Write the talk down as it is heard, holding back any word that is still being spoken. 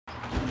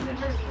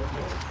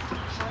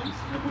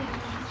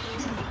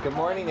Good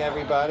morning,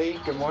 everybody.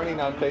 Good morning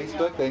on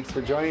Facebook. Thanks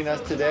for joining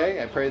us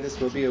today. I pray this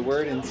will be a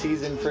word in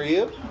season for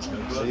you,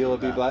 so you will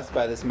be blessed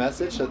by this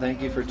message. So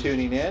thank you for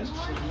tuning in.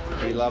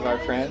 We love our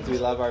friends. We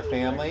love our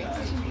family.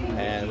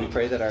 And we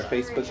pray that our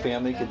Facebook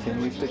family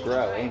continues to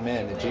grow.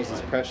 Amen. In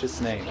Jesus' precious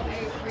name.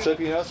 So if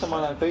you know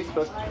someone on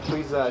Facebook,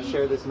 please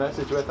share this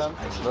message with them.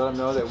 Let them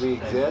know that we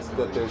exist,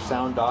 that there's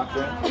sound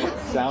doctrine,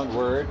 sound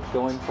word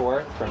going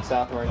forth from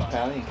South Orange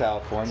County in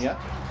California.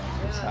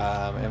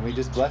 And we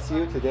just bless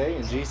you today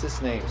in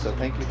Jesus' name. So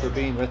thank you for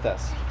being with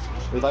us.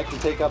 We'd like to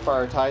take up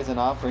our tithes and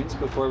offerings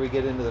before we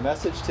get into the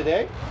message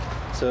today.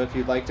 So if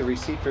you'd like to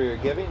receipt for your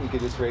giving, you can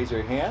just raise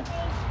your hand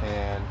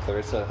and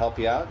Clarissa will help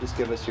you out. Just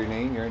give us your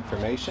name, your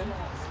information,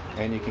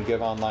 and you can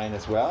give online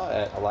as well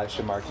at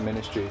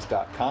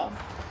elishamarkministries.com.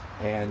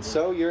 And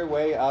sow your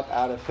way up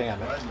out of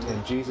famine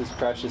in Jesus'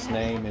 precious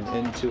name and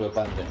into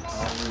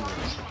abundance.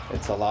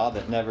 It's a law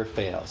that never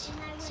fails.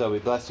 So we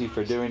bless you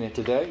for doing it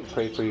today. We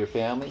pray for your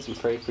families. We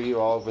pray for you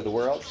all over the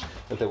world,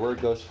 that the word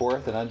goes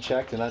forth and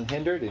unchecked and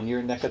unhindered in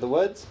your neck of the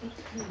woods,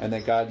 and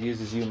that God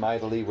uses you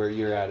mightily where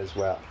you're at as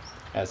well,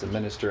 as a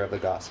minister of the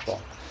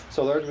gospel.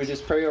 So Lord, we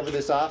just pray over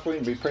this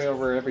offering. We pray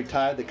over every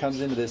tithe that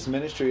comes into this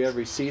ministry,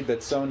 every seed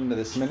that's sown into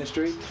this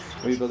ministry.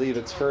 We believe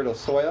it's fertile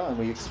soil, and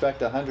we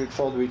expect a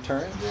 100-fold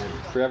return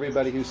for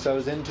everybody who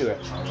sows into it.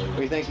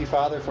 We thank you,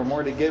 Father, for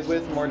more to give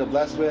with, more to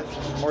bless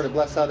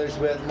others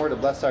with, more to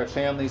bless our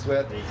families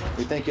with.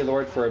 We thank you,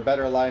 Lord, for a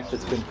better life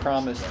that's been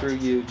promised through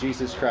you,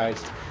 Jesus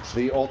Christ,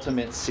 the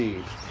ultimate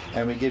seed.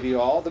 And we give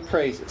you all the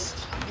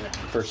praises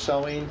for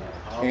sowing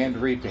and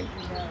reaping.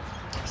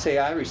 Say,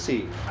 I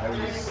receive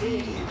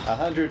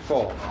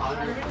 100-fold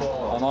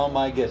on all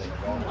my giving.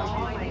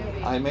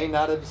 I may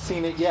not have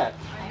seen it yet,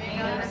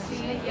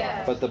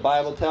 but the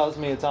Bible tells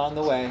me it's on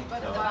the way.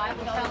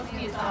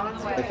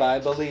 If I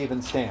believe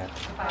and stand,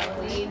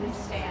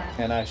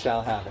 and I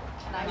shall have it.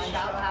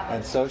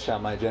 And so shall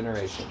my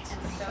generations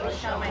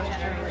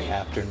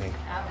after me.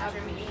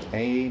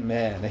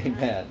 Amen.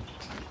 Amen.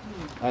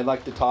 I'd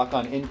like to talk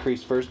on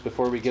increase first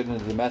before we get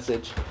into the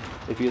message.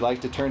 If you'd like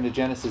to turn to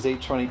Genesis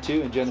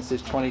 8:22 and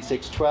Genesis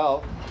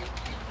 26:12,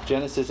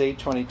 Genesis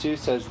 8:22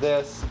 says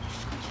this: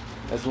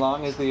 as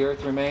long as the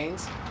earth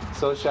remains,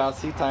 so shall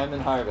seed time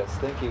and harvest.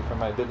 Thank you for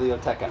my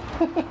biblioteca.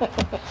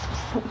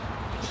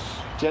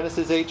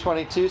 Genesis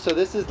 8:22. So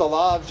this is the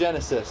law of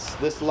Genesis.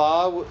 This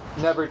law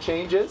never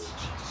changes.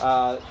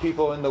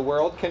 People in the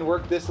world can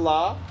work this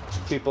law.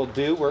 People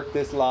do work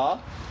this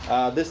law.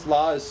 This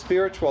law is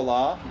spiritual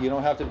law. You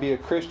don't have to be a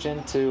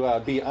Christian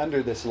to be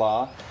under this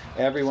law.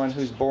 Everyone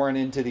who's born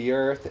into the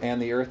earth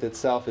and the earth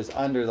itself is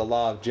under the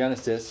law of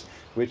Genesis,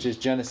 which is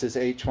Genesis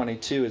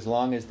 8:22. As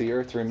long as the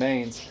earth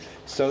remains,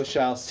 so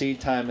shall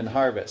seed time and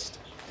harvest.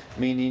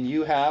 Meaning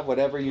you have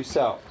whatever you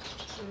sow.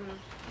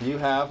 You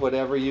have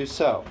whatever you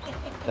sow.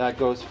 That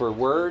goes for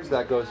words,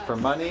 that goes for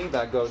money,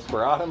 that goes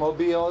for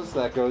automobiles,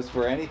 that goes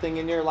for anything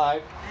in your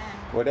life.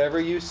 Whatever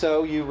you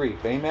sow, you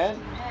reap. Amen?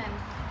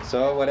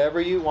 So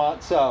whatever you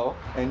want, sow,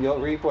 and you'll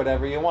reap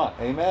whatever you want.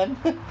 Amen?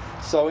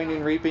 Sowing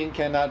and reaping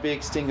cannot be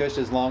extinguished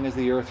as long as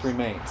the earth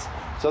remains.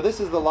 So this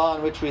is the law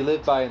in which we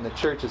live by in the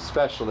church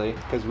especially,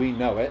 because we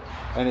know it,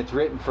 and it's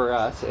written for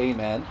us.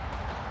 Amen.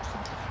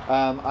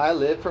 I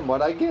live from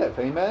what I give.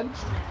 Amen?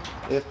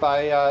 If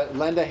I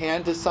lend a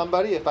hand to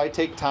somebody, if I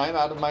take time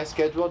out of my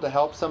schedule to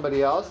help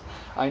somebody else,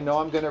 I know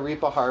I'm going to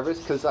reap a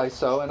harvest because I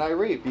sow and I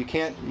reap. You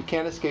can't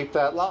escape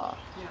that law.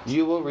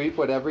 You will reap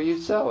whatever you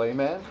sow.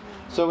 Amen?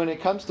 So when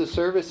it comes to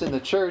service in the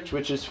church,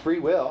 which is free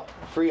will,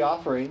 free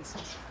offerings,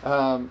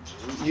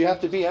 you have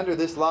to be under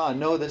this law and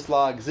know this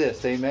law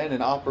exists, amen,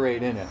 and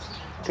operate in it.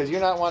 Because you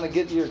not want to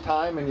get your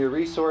time and your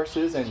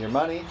resources and your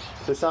money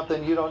to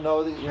something you don't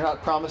know that you're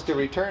not promised a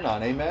return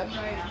on, amen?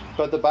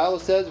 But the Bible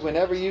says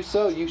whenever you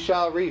sow, you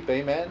shall reap,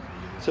 amen?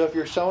 So if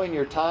you're sowing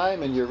your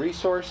time and your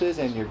resources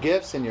and your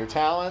gifts and your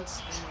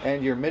talents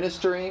and you're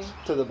ministering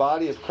to the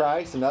body of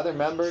Christ and other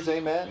members,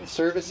 amen,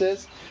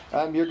 services,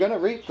 you're going to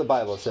reap, the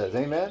Bible says,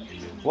 amen?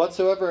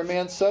 Whatsoever a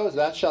man sows,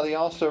 that shall he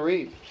also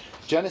reap.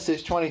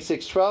 Genesis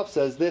 26:12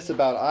 says this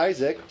about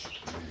Isaac.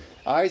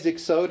 Isaac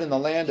sowed in the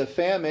land of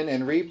famine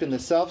and reaped in the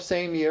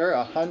selfsame year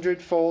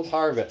 100-fold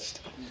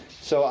harvest.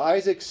 So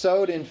Isaac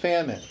sowed in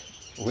famine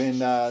when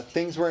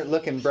things weren't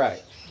looking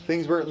bright.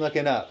 Things weren't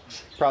looking up.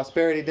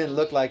 Prosperity didn't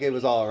look like it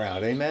was all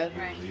around. Amen?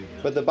 Right.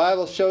 But the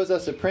Bible shows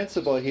us a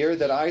principle here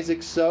that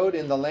Isaac sowed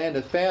in the land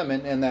of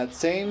famine, and that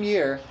same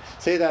year,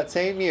 say that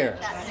same year,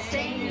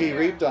 he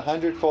reaped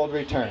 100-fold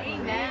return.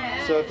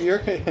 Amen. So if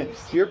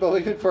you're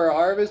believing for a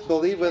harvest,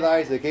 believe with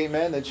Isaac,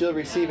 amen, that you'll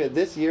receive it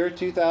this year,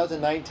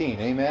 2019.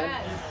 Amen?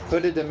 Yes.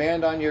 Put a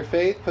demand on your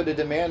faith, put a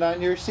demand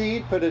on your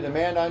seed, put a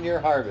demand on your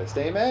harvest.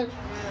 Amen?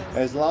 Yes.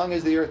 As long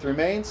as the earth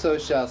remains, so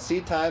shall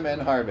seed time and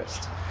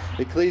harvest.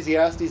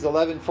 Ecclesiastes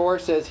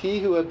 11:4 says, he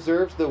who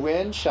observes the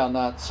wind shall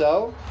not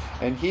sow,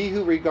 and he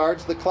who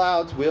regards the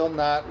clouds will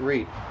not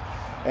reap.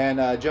 And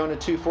Jonah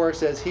 2:4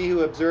 says, he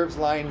who observes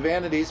lying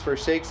vanities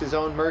forsakes his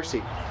own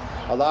mercy.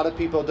 A lot of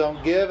people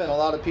don't give, and a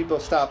lot of people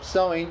stop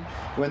sowing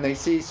when they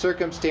see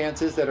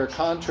circumstances that are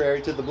contrary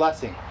to the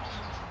blessing.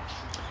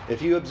 If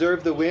you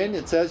observe the wind,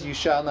 it says, you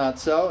shall not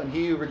sow, and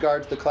he who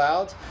regards the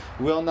clouds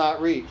will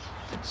not reap.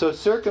 So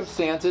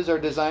circumstances are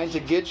designed to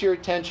get your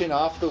attention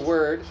off the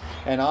Word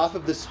and off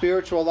of the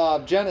spiritual law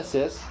of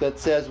Genesis that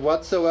says,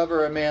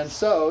 whatsoever a man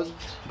sows,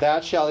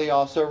 that shall he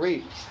also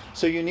reap.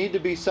 So you need to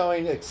be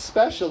sowing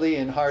especially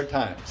in hard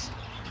times.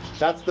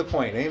 That's the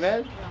point.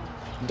 Amen?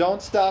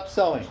 Don't stop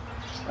sowing.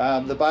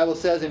 The Bible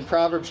says in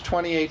Proverbs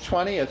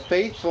 28:20, a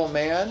faithful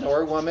man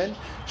or woman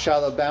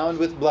shall abound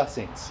with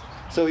blessings.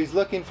 So he's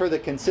looking for the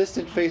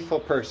consistent,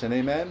 faithful person.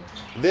 Amen?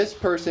 This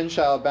person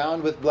shall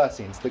abound with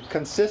blessings. The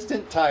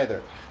consistent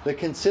tither, the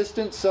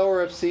consistent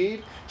sower of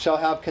seed shall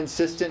have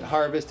consistent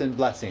harvest and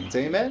blessings.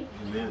 Amen?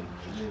 Amen.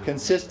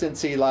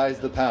 Consistency lies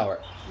the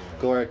power.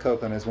 Gloria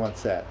Copeland has once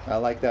said. I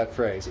like that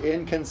phrase.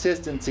 In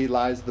consistency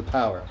lies the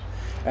power.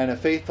 And a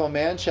faithful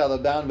man shall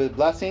abound with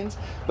blessings,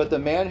 but the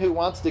man who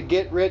wants to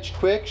get rich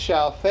quick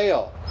shall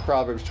fail,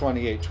 Proverbs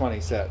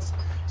 28:20 says.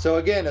 So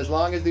again, as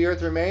long as the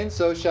earth remains,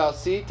 so shall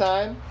seed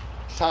time,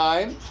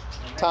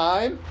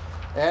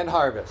 and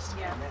harvest.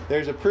 Yeah.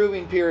 There's a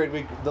proving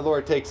period the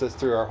Lord takes us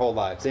through our whole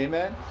lives.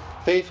 Amen?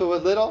 Faithful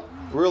with little,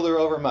 ruler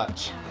over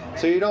much.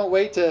 So you don't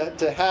wait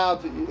to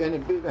have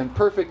in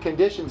perfect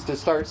conditions to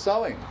start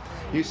sowing.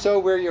 You sow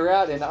where you're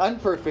at in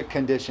unperfect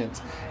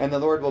conditions, and the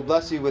Lord will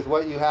bless you with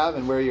what you have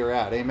and where you're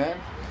at. Amen?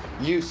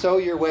 You sow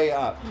your way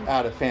up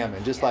out of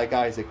famine, just like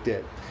Isaac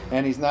did.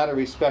 And he's not a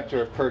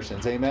respecter of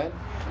persons. Amen?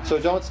 So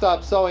don't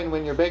stop sowing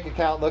when your bank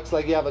account looks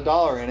like you have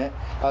 $1 in it.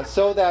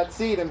 Sow that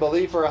seed and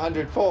believe for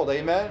 100-fold.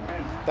 Amen?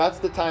 That's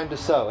the time to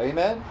sow.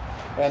 Amen?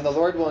 And the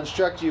Lord will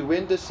instruct you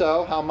when to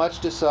sow, how much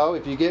to sow,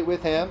 if you get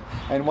with Him,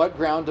 and what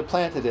ground to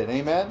plant it in.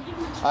 Amen?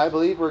 I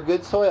believe we're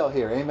good soil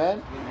here.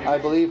 Amen? I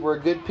believe we're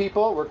good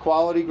people. We're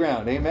quality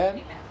ground.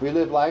 Amen? We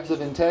live lives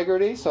of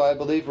integrity, so I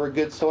believe we're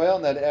good soil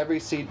and that every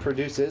seed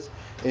produces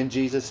in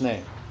Jesus'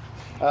 name.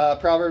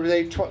 Proverbs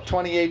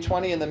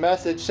 28:20 in the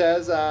Message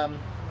says,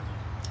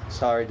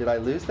 sorry, did I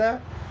lose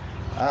that?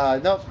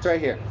 Nope, it's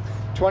right here.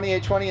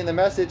 28:20 in the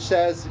Message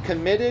says,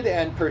 committed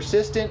and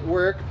persistent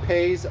work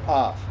pays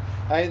off.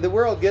 I mean, the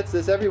world gets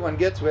this. Everyone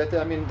gets with it.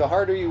 I mean, the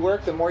harder you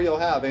work, the more you'll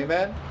have.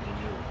 Amen?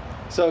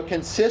 So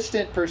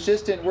consistent,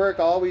 persistent work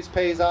always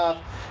pays off.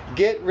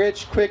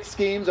 Get-rich-quick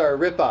schemes are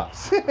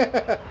rip-offs.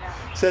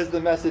 Says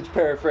the Message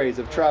paraphrase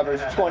of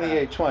Proverbs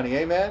 28:20.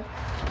 Amen?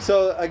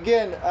 So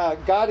again,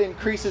 God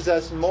increases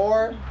us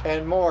more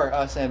and more,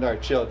 us and our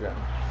children.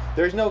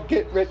 There's no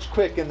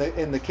get-rich-quick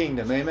in the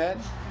kingdom. Amen?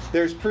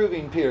 There's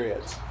proving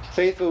periods.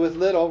 Faithful with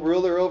little,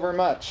 ruler over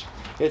much.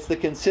 It's the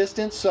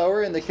consistent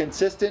sower and the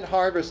consistent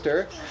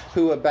harvester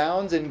who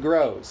abounds and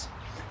grows.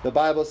 The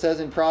Bible says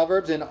in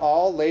Proverbs, in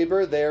all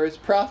labor there is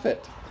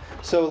profit.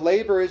 So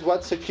labor is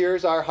what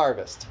secures our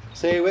harvest.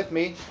 Say it with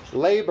me.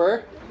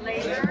 Labor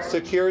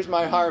secures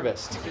my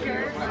harvest.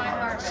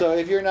 So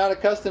if you're not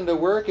accustomed to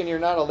work and you're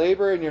not a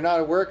laborer and you're not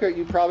a worker,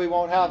 you probably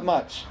won't have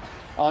much.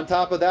 On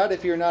top of that,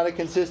 if you're not a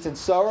consistent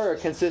sower or a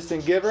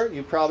consistent giver,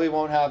 you probably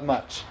won't have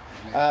much.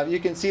 You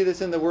can see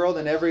this in the world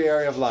in every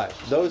area of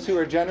life. Those who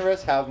are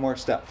generous have more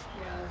stuff.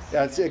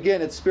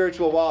 It's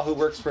spiritual law who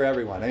works for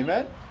everyone.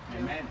 Amen?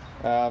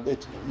 Amen.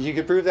 You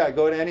can prove that.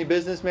 Go to any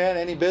businessman,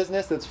 any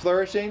business that's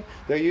flourishing,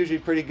 they're usually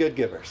pretty good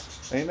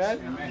givers. Amen?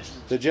 Amen.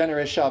 The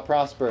generous shall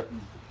prosper.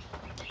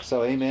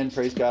 So amen.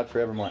 Praise God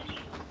forevermore.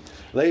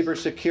 Labor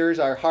secures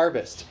our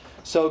harvest.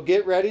 So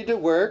get ready to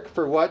work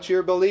for what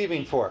you're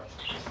believing for.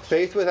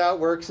 Faith without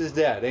works is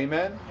dead.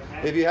 Amen?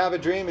 If you have a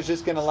dream, it's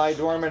just going to lie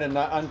dormant and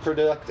not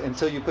unproductive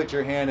until you put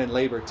your hand and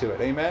labor to it.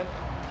 Amen?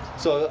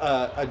 So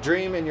a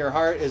dream in your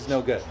heart is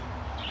no good.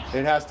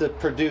 It has to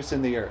produce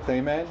in the earth.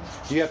 Amen?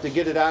 You have to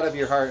get it out of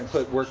your heart and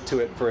put work to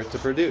it for it to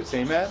produce.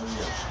 Amen?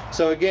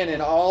 So again,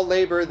 in all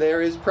labor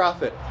there is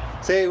profit.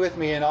 Say it with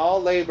me. In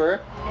all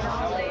labor,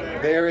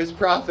 there is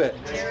profit.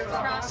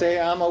 Say,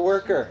 I'm a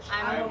worker.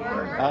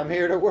 I'm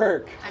here to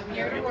work.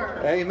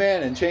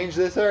 Amen. And change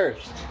this earth.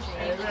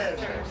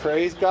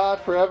 Praise God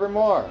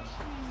forevermore.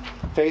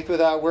 Faith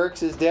without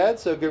works is dead,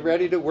 so get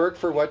ready to work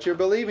for what you're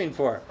believing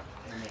for.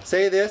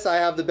 Say this, I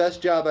have the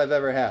best job I've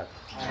ever had.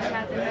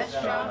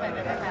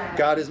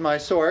 God is my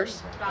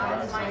source.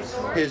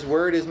 His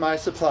word is my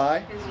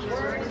supply.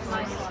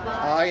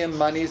 I am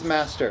money's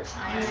master.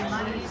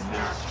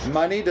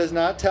 Money does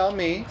not tell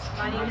me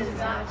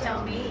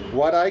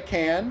what I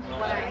can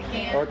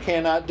or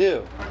cannot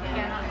do.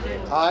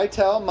 I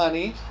tell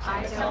money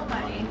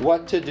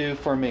what to do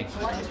for me.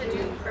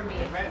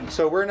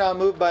 So we're not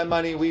moved by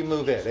money, we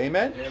move it.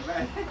 Amen?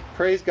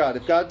 Praise God.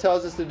 If God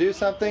tells us to do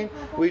something,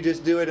 we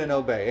just do it and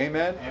obey.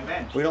 Amen?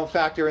 We don't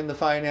factor in the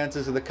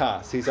finances or the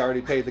costs. He's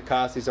already paid the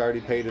cost. He's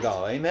already paid it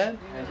all. Amen?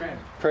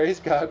 Praise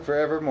God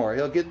forevermore.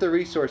 He'll get the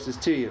resources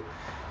to you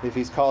if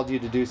He's called you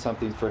to do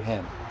something for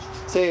Him.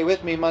 Say it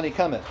with me, money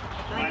cometh.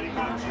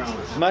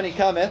 Money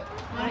cometh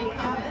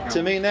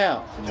to me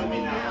now.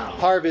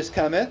 Harvest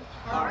cometh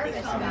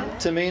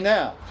to me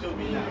now.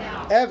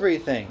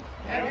 Everything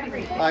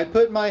I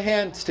put my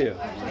hands to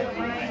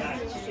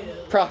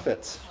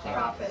profits?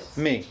 Profits.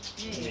 Me.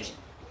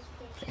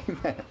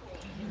 Amen.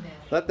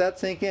 Let that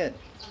sink in.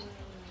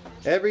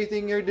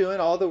 Everything you're doing,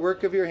 all the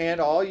work of your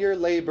hand, all your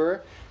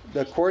labor,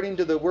 according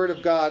to the Word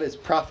of God, is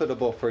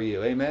profitable for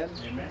you. Amen?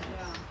 Amen.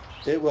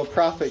 It will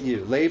profit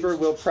you. Labor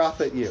will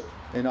profit you.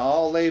 In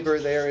all labor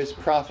there is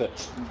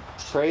profit.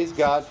 Praise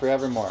God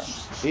forevermore.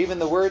 Even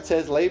the Word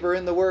says labor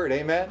in the Word.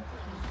 Amen?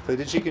 So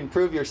that you can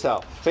prove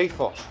yourself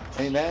faithful.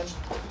 Amen?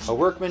 A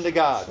workman to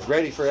God,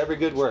 ready for every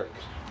good work.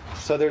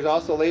 So there's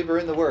also labor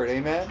in the Word.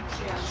 Amen?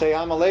 Say,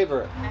 I'm a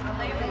laborer.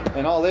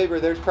 In all labor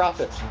there's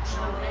profit.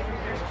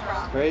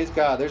 Praise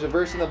God. There's a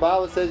verse in the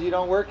Bible that says you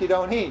don't work, you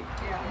don't eat.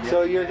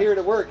 So you're here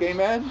to work.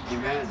 Amen?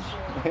 Amen.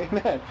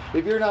 Amen.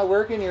 If you're not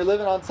working, you're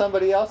living on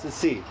somebody else's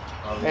seed.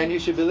 And you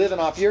should be living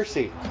off your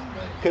seed.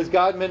 Because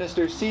God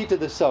ministers seed to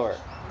the sower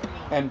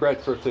and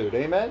bread for food.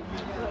 Amen?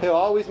 He'll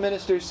always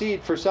minister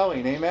seed for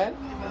sowing. Amen?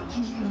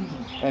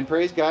 And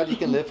praise God, you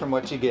can live from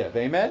what you give.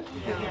 Amen?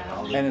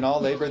 And in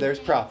all labor, there's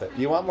profit.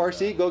 You want more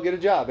seed? Go get a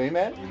job.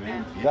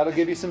 Amen? That'll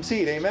give you some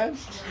seed. Amen?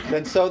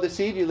 Then sow the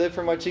seed, you live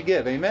from what you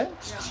give. Amen?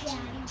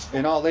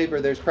 In all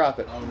labor, there's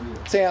profit.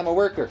 Say, I'm a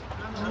worker.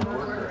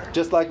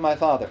 Just like my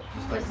Father.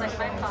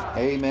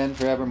 Amen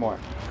forevermore.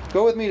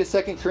 Go with me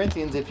to 2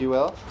 Corinthians, if you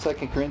will. 2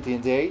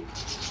 Corinthians 8.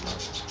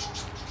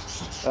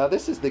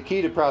 This is the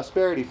key to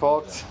prosperity,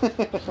 folks.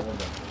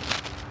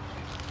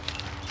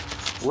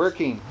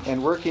 Working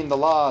the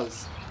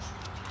laws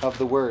of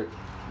the Word.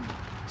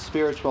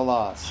 Spiritual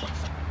laws.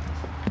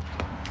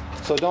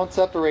 So don't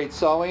separate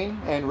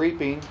sowing and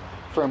reaping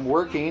from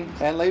working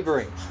and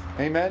laboring.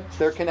 Amen?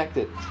 They're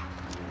connected.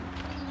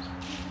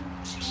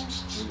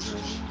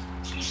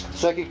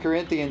 2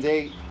 Corinthians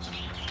 8.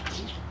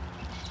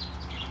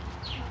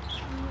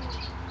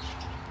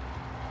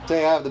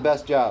 Say, I have the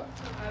best job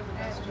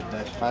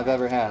I've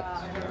ever had.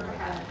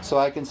 So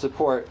I can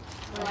support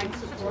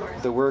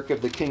the work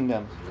of the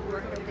kingdom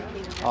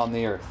on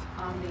the earth.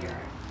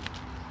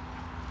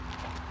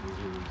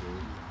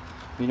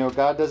 You know,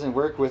 God doesn't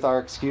work with our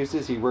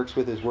excuses. He works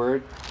with His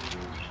Word.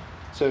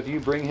 So if you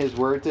bring His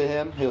Word to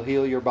Him, He'll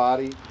heal your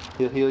body.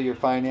 He'll heal your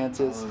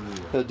finances.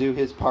 He'll do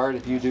His part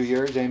if you do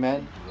yours.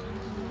 Amen?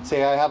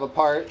 Say, I have a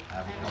part,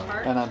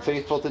 and I'm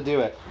faithful to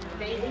do it.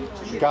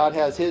 God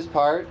has His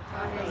part,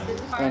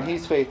 and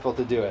He's faithful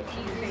to do it.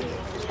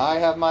 I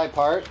have my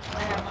part,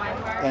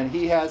 and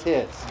He has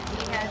His.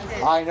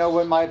 I know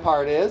what my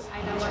part is,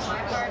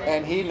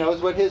 and He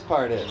knows what His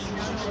part is.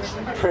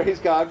 Praise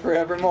God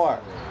forevermore.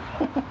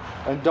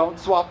 And don't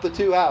swap the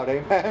two out.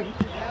 Amen?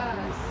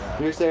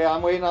 You say,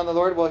 I'm waiting on the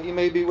Lord. Well, He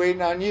may be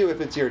waiting on you if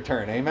it's your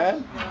turn.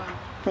 Amen?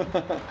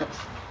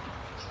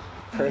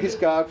 Praise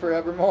God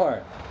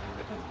forevermore.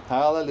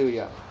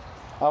 Hallelujah.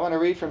 I want to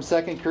read from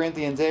 2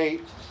 Corinthians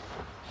 8.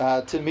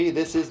 To me,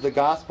 this is the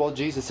gospel.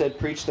 Jesus said,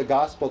 preach the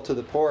gospel to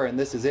the poor, and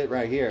this is it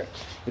right here.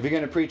 If you're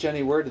going to preach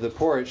any word to the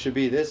poor, it should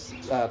be this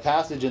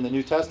passage in the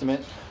New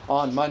Testament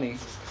on money.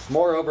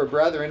 Moreover,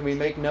 brethren, we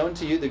make known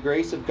to you the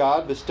grace of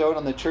God bestowed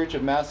on the church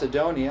of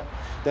Macedonia,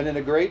 that in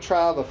a great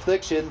trial of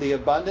affliction, the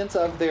abundance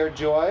of their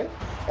joy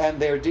and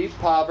their deep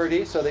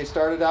poverty, so they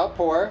started out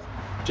poor,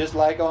 just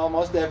like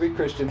almost every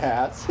Christian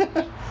has.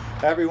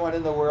 Everyone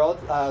in the world,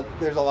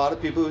 there's a lot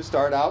of people who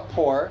start out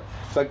poor,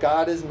 but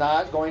God is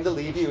not going to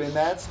leave you in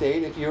that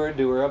state if you're a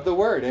doer of the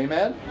word.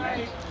 Amen?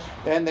 Right.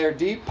 And their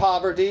deep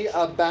poverty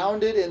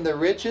abounded in the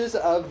riches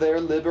of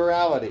their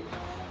liberality.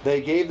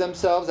 They gave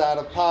themselves out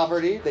of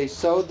poverty. They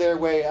sowed their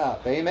way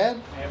up.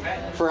 Amen?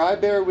 Amen. For I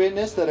bear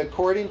witness that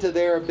according to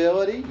their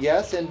ability,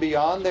 yes, and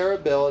beyond their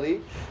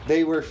ability,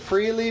 they were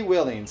freely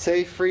willing.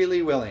 Say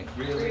freely willing.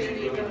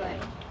 Freely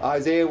willing.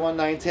 Isaiah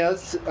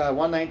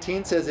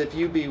 119 says, if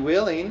you be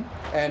willing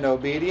and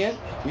obedient,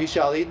 you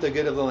shall eat the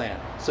good of the land.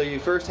 So you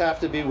first have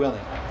to be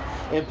willing.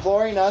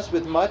 Imploring us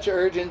with much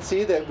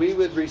urgency that we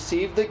would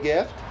receive the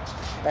gift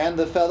and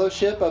the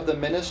fellowship of the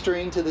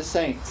ministering to the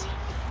saints.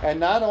 And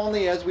not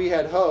only as we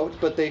had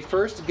hoped, but they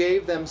first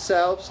gave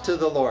themselves to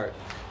the Lord.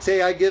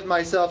 Say, I give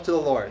myself to the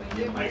Lord. I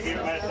give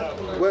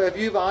myself. Well, if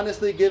you've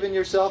honestly given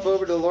yourself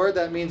over to the Lord,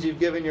 that means you've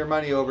given your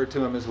money over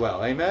to Him as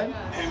well. Amen?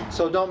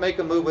 So don't make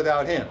a move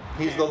without Him.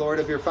 He's the Lord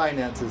of your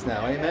finances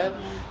now. Amen?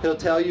 He'll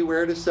tell you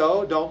where to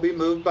sow. Don't be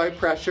moved by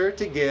pressure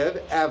to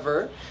give,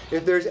 ever.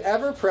 If there's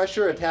ever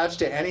pressure attached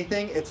to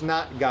anything, it's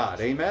not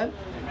God. Amen?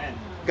 Amen.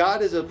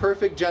 God is a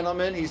perfect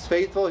gentleman. He's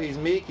faithful, He's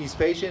meek, He's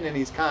patient, and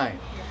He's kind.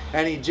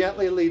 And He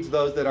gently leads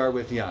those that are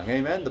with young.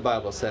 Amen? The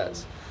Bible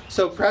says.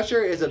 So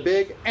pressure is a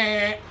big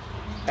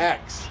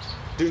X.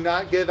 Do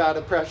not give out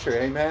of pressure.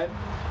 Amen?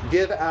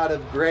 Give out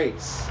of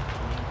grace.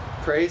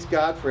 Praise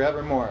God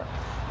forevermore.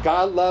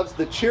 God loves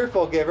the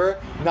cheerful giver,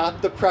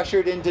 not the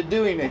pressured into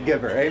doing it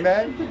giver.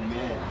 Amen?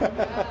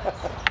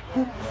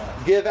 Amen.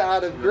 Give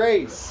out of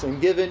grace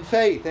and give in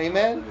faith.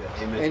 Amen?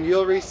 Amen? And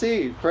you'll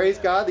receive. Praise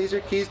God. These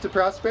are keys to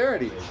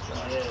prosperity.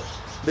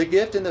 The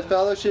gift and the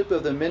fellowship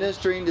of the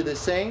ministering to the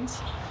saints.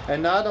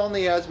 And not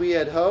only as we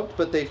had hoped,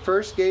 but they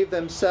first gave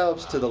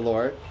themselves to the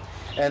Lord,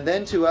 and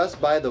then to us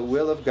by the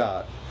will of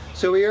God.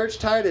 So we urge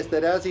Titus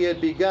that as he had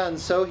begun,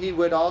 so he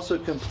would also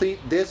complete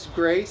this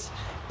grace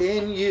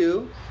in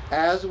you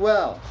as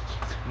well.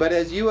 But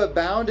as you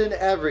abound in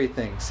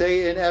everything,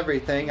 say in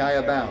everything I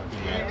abound.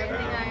 In everything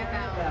I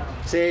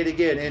abound. Say it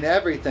again, in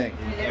everything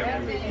In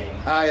everything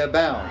I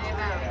abound, I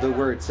abound. the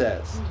word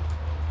says.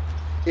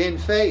 In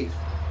faith,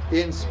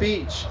 in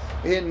speech,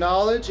 in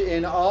knowledge,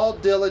 in all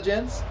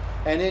diligence,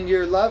 and in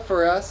your love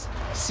for us,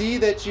 see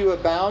that you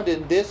abound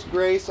in this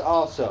grace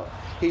also.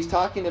 He's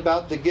talking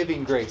about the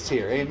giving grace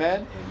here,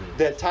 amen?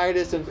 That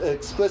Titus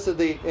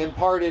explicitly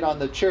imparted on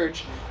the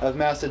church of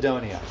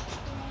Macedonia.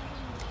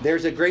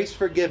 There's a grace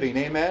for giving,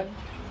 amen?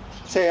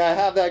 Say, I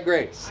have that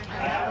grace.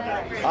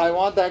 I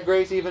want that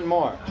grace even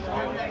more.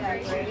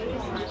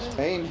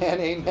 Amen,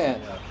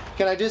 amen.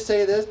 Can I just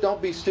say this?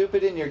 Don't be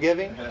stupid in your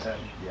giving.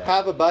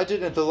 Have a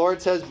budget. If the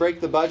Lord says break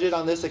the budget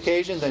on this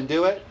occasion, then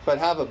do it. But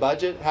have a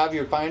budget. Have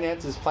your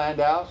finances planned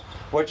out.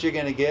 What you're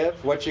going to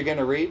give. What you're going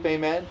to reap.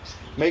 Amen.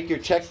 Make your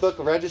checkbook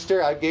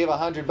register. I gave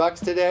 $100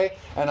 today,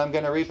 and I'm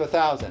going to reap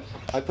 1,000.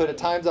 I put it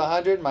times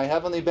 100. My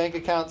heavenly bank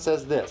account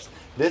says this.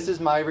 This is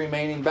my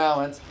remaining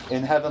balance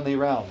in heavenly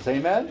realms.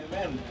 Amen?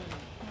 Amen.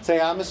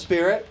 Say, I'm a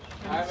spirit.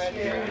 I'm a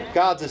spirit.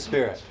 God's a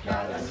spirit.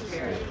 God's a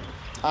spirit.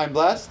 I'm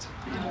blessed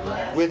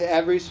with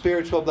every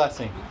spiritual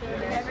blessing.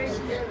 Every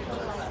spiritual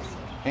blessing.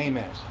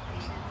 Amen.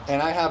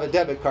 And I have a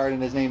debit card,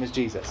 and his name is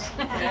Jesus.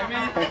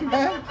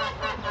 Amen.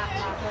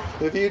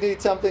 If you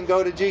need something,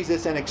 go to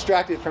Jesus and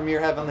extract it from your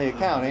heavenly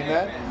account.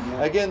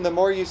 Amen. Again, the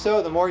more you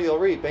sow, the more you'll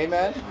reap.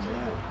 Amen.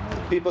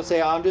 People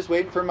say, oh, I'm just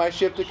waiting for my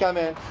ship to come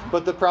in.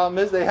 But the problem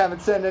is they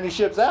haven't sent any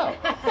ships out.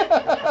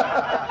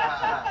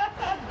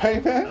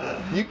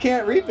 Amen. You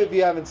can't reap if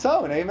you haven't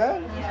sown.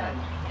 Amen.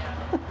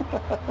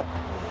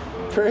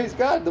 Praise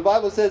God. The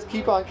Bible says,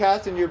 keep on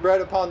casting your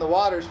bread upon the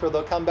waters, for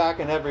they'll come back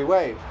in every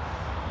wave.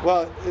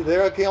 Well,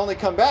 they can only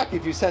come back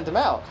if you sent them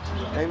out.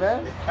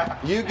 Amen?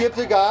 You give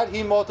to God,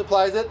 He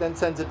multiplies it, then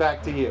sends it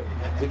back to you.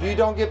 If you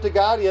don't give to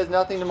God, He has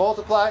nothing to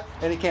multiply,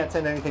 and He can't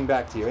send anything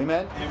back to you.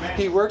 Amen? Amen.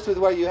 He works with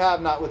what you have,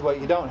 not with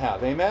what you don't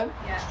have. Amen?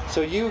 Yeah.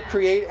 So you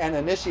create and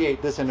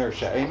initiate this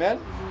inertia.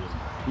 Amen?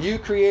 You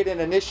create and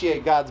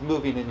initiate God's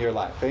moving in your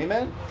life.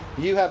 Amen?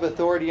 You have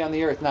authority on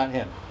the earth, not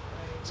Him.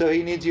 So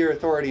He needs your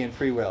authority and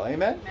free will.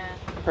 Amen?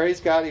 Amen. Praise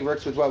God, He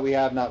works with what we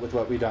have, not with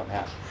what we don't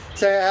have.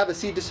 Say, I have a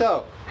seed to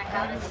sow. I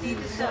have a seed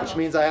to sow. Which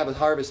means I have a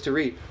harvest to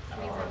reap.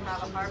 Means I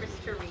have a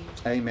harvest to reap.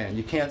 Amen.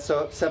 You can't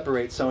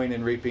separate sowing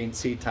and reaping,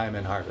 seed time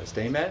and harvest.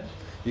 Amen.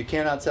 You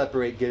cannot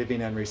separate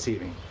giving and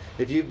receiving.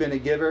 If you've been a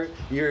giver,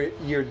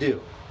 you're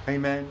due.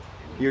 Amen.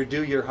 You're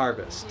due your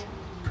harvest.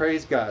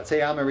 Praise God.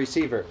 Say, I'm a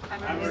receiver.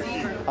 I'm a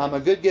receiver. I'm a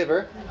good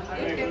giver, I'm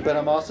a good giver, but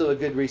I'm also a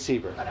good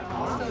receiver. but I'm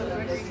also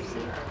a good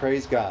receiver.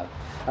 Praise God.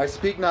 I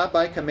speak not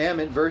by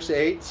commandment, verse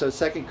 8, so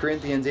 2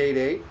 Corinthians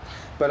 8:8,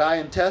 but I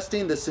am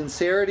testing the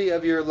sincerity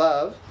of your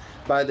love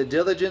by the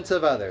diligence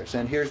of others.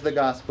 And here's the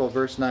gospel,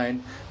 verse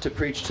 9, to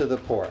preach to the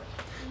poor.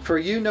 For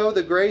you know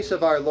the grace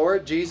of our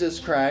Lord Jesus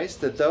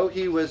Christ, that though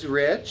He was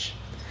rich,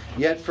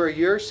 yet for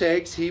your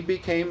sakes He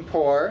became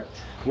poor.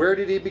 Where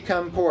did He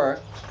become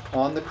poor?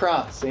 On the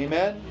cross.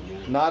 Amen?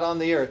 Not on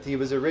the earth. He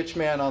was a rich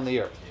man on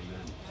the earth.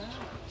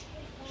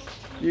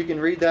 You can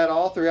read that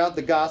all throughout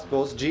the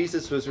Gospels.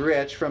 Jesus was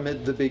rich from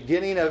the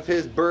beginning of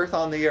His birth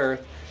on the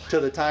earth to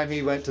the time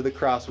He went to the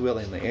cross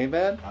willingly.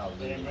 Amen?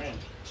 Amen.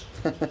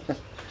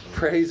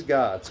 Praise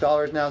God.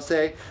 Scholars now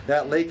say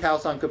that lake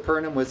house on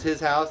Capernaum was His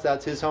house.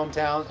 That's His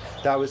hometown.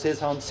 That was His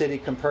home city,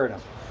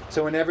 Capernaum.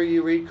 So whenever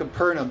you read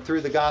Capernaum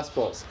through the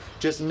Gospels,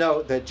 just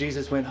note that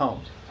Jesus went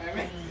home.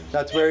 Amen.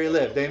 That's where He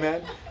lived.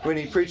 Amen? When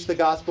He preached the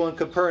gospel in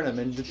Capernaum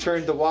and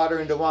turned the water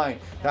into wine,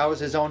 that was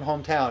His own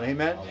hometown.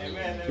 Amen?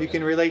 Amen. You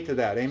can relate to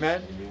that.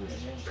 Amen?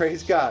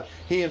 Praise God.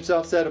 He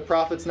Himself said a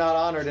prophet's not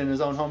honored in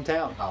his own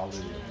hometown.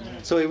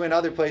 So He went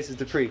other places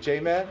to preach.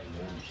 Amen?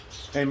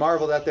 And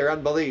marveled at their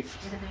unbelief.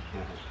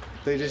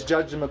 They just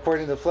judged Him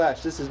according to the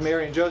flesh. This is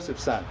Mary and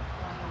Joseph's son.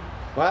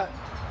 What?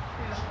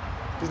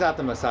 He's not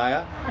the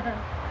Messiah.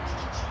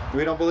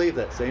 We don't believe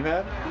this.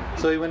 Amen?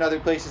 So He went other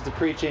places to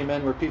preach,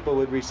 amen, where people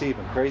would receive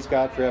Him. Praise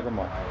God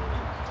forevermore.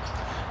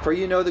 For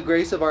you know the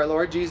grace of our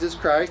Lord Jesus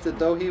Christ, that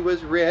though He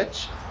was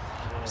rich,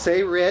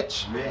 say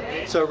rich.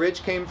 So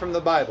rich came from the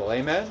Bible.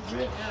 Amen?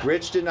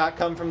 Rich did not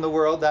come from the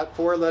world. That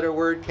 4-letter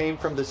word came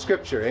from the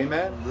Scripture.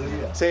 Amen?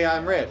 Say,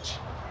 I'm rich.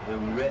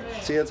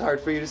 See, it's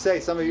hard for you to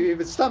say. Some of you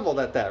even stumbled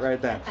at that right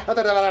then. I'm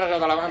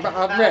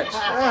rich.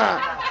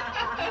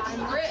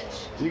 I'm rich.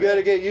 You got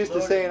to get used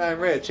to saying I'm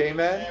rich.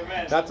 Amen?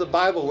 Amen. That's a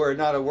Bible word,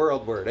 not a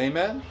world word.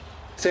 Amen?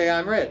 Say,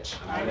 I'm rich.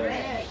 I'm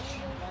rich.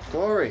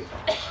 Glory.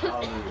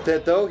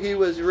 That though He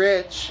was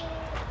rich,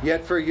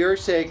 yet for your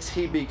sakes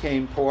He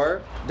became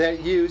poor, that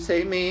you,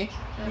 say me,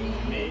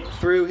 Me.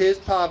 through His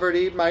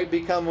poverty might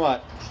become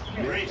what?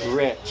 Rich.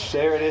 Rich.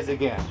 There it is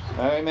again.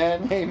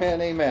 Amen,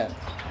 amen, amen.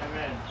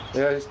 Amen.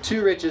 There's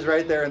 2 riches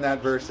right there in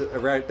that verse,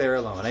 right there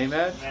alone.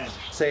 Amen? Amen.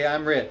 Say,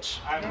 I'm rich.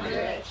 I'm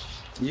rich.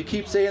 You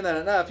keep saying that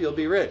enough, you'll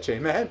be rich.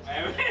 Amen?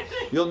 Amen.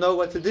 You'll know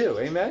what to do.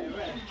 Amen?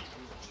 Amen.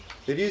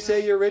 If you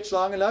say you're rich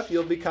long enough,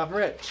 you'll become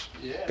rich.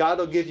 Yeah. God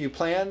will give you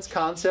plans,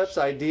 concepts,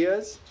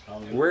 ideas,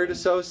 where to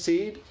sow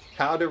seed,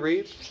 how to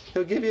reap,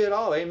 He'll give you it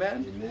all.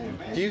 Amen?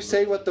 If you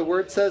say what the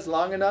Word says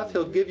long enough,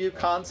 He'll give you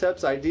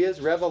concepts,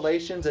 ideas,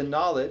 revelations, and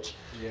knowledge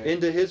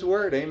into His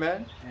Word.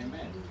 Amen?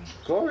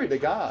 Glory to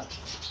God.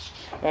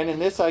 And in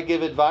this I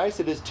give advice.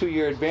 It is to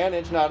your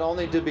advantage not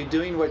only to be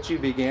doing what you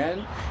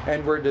began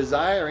and were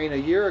desiring a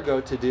year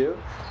ago to do,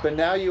 but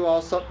now you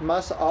also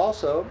must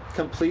also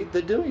complete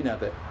the doing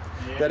of it.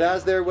 That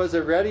as there was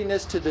a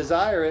readiness to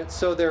desire it,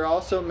 so there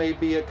also may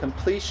be a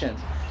completion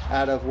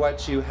out of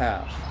what you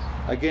have.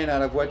 Again,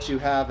 out of what you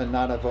have and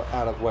not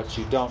out of what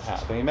you don't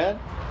have. Amen?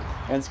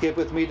 And skip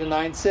with me to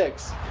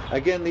 9:6.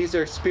 Again, these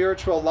are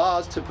spiritual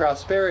laws to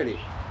prosperity.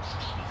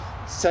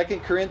 2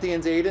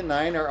 Corinthians 8 and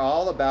 9 are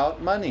all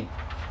about money.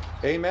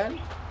 Amen?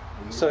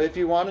 So if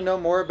you want to know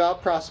more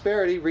about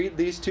prosperity, read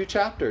these 2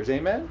 chapters.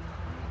 Amen?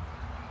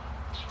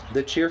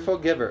 The cheerful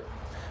giver.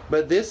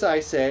 But this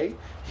I say,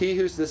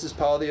 this is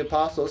Paul the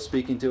Apostle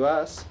speaking to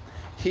us,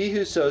 he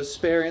who sows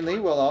sparingly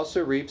will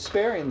also reap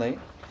sparingly.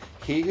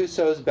 He who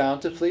sows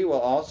bountifully will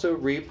also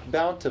reap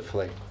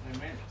bountifully.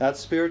 Amen. That's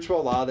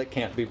spiritual law that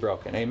can't be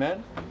broken.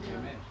 Amen?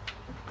 Amen.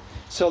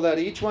 So let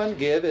each one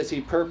give as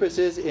he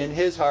purposes in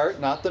his heart,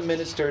 not the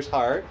minister's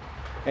heart.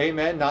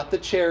 Amen? Not the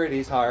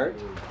charity's heart.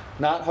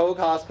 Not Hoag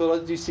Hospital,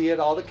 as you see at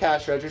all the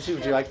cash registers.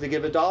 Would you like to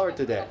give $1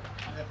 today?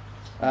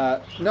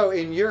 No,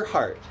 in your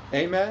heart.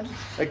 Amen?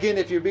 Again,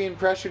 if you're being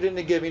pressured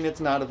into giving,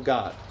 it's not of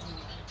God.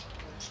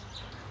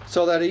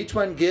 So that each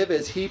one give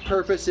as he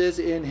purposes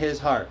in his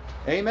heart.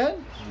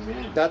 Amen?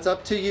 Amen. That's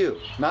up to you,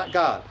 not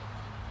God.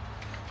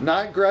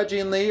 Not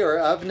grudgingly or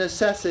of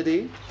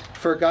necessity,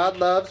 for God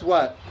loves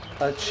what?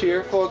 A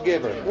cheerful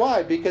giver.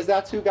 Why? Because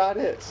that's who God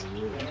is.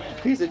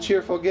 He's a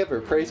cheerful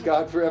giver. Praise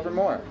God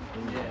forevermore.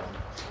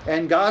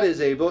 And God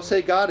is able.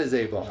 Say, God is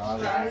able.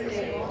 God is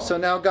able. So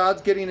now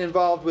God's getting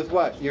involved with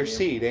what? Your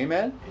seed.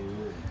 Amen?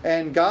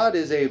 And God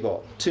is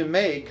able to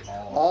make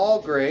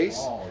all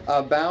grace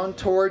abound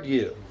toward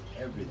you,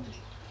 Everything.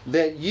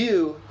 that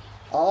you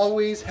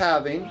always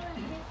having,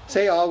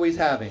 say always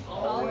having.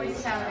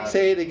 Always having.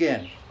 Say it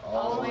again.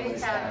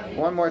 Always having.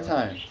 One more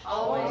time.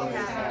 Always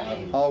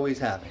having. Always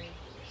having.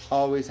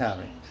 Always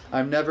having.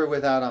 I'm never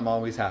without, I'm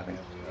always having.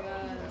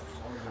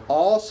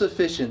 All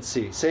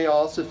sufficiency. Say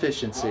all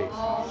sufficiency.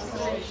 All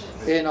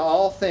sufficiency. In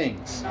all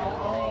things.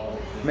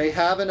 May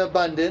have an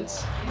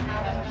abundance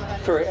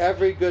for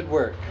every good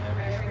work.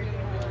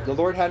 The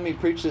Lord had me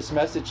preach this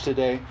message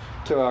today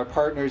to our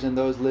partners and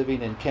those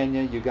living in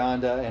Kenya,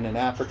 Uganda, and in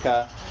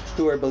Africa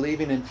who are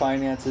believing in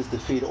finances to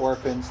feed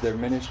orphans, their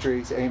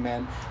ministries.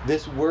 Amen.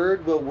 This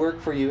word will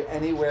work for you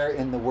anywhere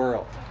in the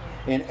world.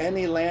 In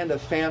any land of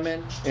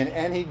famine, in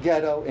any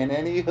ghetto, in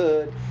any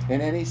hood,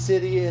 in any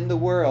city in the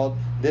world,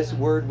 this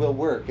word will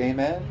work.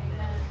 Amen.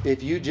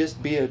 If you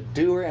just be a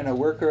doer and a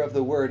worker of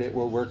the word, it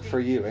will work for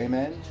you.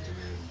 Amen.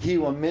 He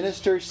will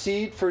minister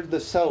seed for the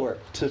sower,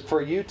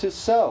 for you to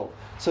sow,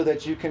 so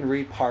that you can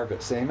reap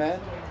harvest. Amen.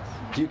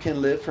 You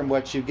can live from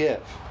what you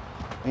give.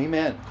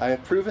 Amen. I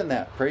have proven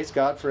that. Praise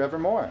God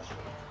forevermore.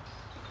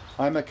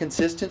 I'm a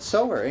consistent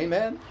sower.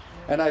 Amen.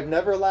 And I've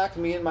never lacked,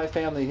 me and my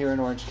family here in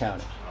Orange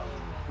County.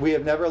 We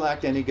have never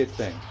lacked any good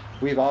thing.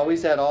 We've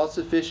always had all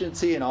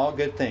sufficiency in all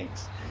good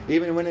things.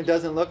 Even when it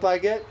doesn't look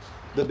like it,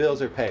 the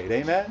bills are paid.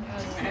 Amen.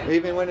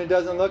 Even when it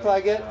doesn't look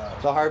like it,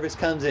 the harvest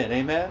comes in.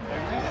 Amen.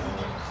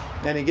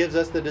 And He gives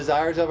us the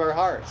desires of our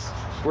hearts.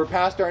 We're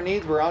past our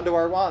needs, we're onto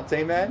our wants.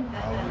 Amen.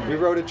 We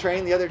rode a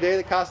train the other day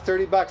that cost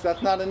 $30.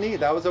 That's not a need,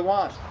 that was a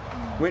want.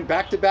 Went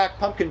back-to-back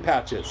pumpkin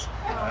patches.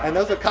 And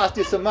those will cost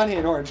you some money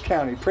in Orange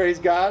County. Praise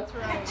God.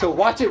 So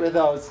watch it with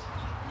those.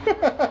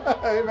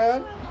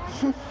 Amen.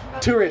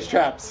 Tourist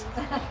traps.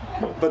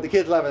 But the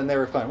kids love it and they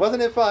were fun.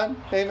 Wasn't it fun?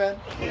 Amen.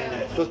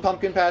 Those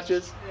pumpkin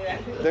patches,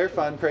 they're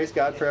fun. Praise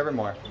God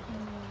forevermore.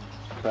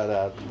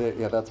 But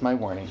yeah, that's my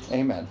warning.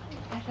 Amen.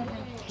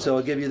 So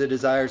I'll give you the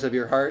desires of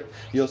your heart.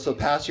 You'll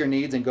surpass your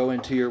needs and go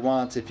into your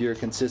wants if you're a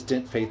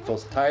consistent, faithful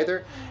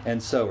tither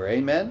and sower.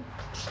 Amen.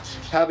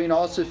 Having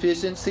all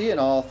sufficiency in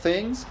all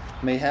things,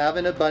 may have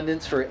an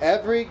abundance for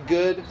every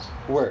good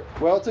work.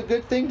 Well, it's a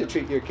good thing to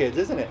treat your kids,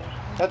 isn't it?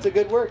 That's a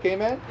good work,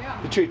 amen? Yeah.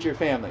 To treat your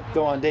family.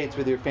 Go on dates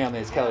with your family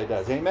as Kelly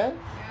does, amen?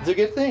 It's a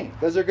good thing.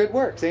 Those are good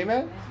works,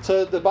 amen?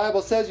 So the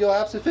Bible says you'll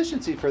have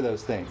sufficiency for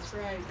those things.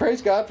 Right.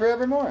 Praise God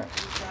forevermore.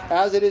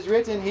 As it is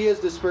written, He is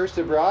dispersed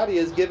abroad, He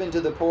is given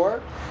to the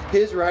poor.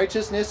 His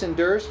righteousness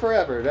endures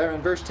forever. There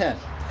in verse 10.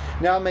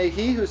 Now may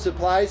He who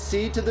supplies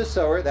seed to the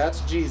sower,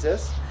 that's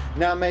Jesus.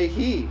 Now may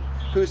He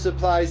who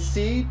supplies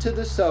seed to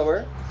the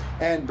sower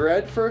and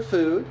bread for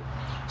food,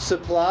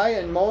 supply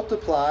and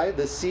multiply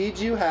the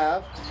seeds you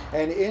have,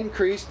 and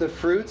increase the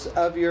fruits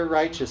of your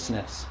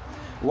righteousness,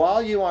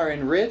 while you are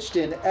enriched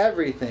in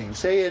everything,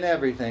 say in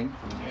everything,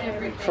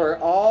 for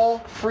all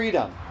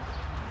freedom,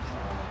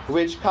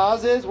 which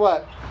causes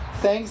what?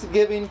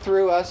 Thanksgiving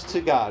through us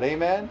to God.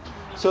 Amen?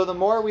 So the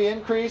more we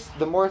increase,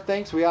 the more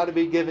thanks we ought to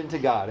be given to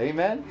God.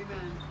 Amen?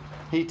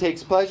 He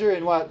takes pleasure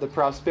in what? The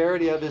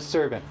prosperity of His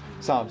servant,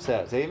 Psalm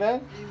says.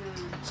 Amen?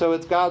 So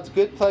it's God's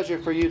good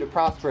pleasure for you to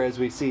prosper, as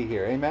we see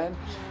here. Amen?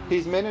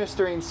 He's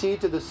ministering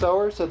seed to the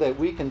sower so that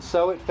we can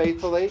sow it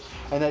faithfully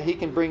and that He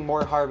can bring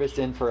more harvest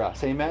in for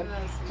us. Amen?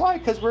 Why?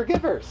 Because we're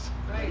givers.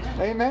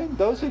 Amen?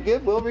 Those who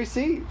give will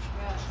receive.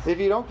 If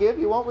you don't give,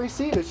 you won't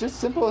receive. It's just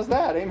simple as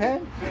that.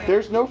 Amen?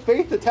 There's no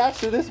faith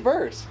attached to this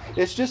verse.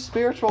 It's just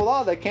spiritual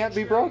law that can't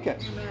be broken.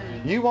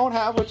 You won't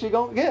have what you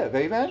don't give.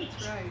 Amen?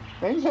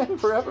 Amen.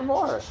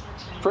 Forevermore.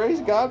 Praise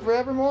God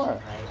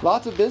forevermore.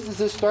 Lots of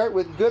businesses start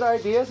with good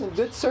ideas and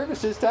good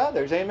services to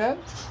others. Amen?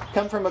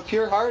 Come from a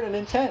pure heart and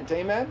intent.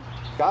 Amen?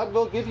 God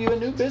will give you a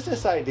new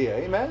business idea.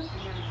 Amen?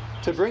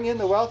 To bring in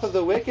the wealth of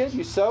the wicked,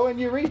 you sow and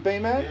you reap.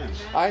 Amen?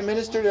 I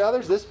minister to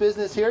others. This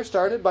business here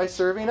started by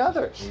serving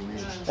others.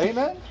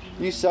 Amen?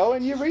 You sow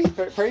and you reap.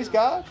 Praise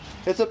God.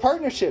 It's a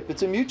partnership.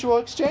 It's a mutual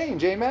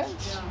exchange. Amen?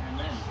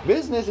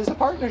 Business is a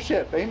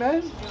partnership.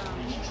 Amen?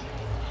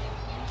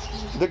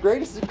 The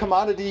greatest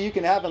commodity you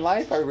can have in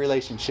life are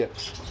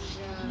relationships.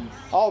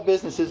 All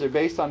businesses are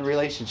based on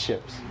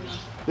relationships.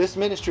 This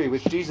ministry,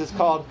 which Jesus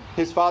called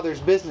His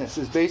Father's business,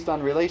 is based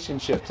on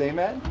relationships.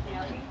 Amen?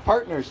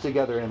 Partners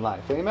together in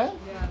life. Amen?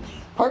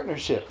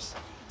 Partnerships.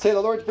 Say,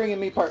 the Lord's bringing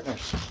me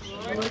partners.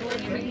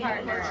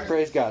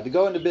 Praise God. To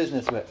go into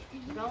business with.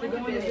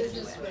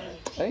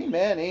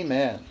 Amen.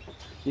 Amen.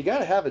 You got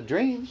to have a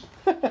dream.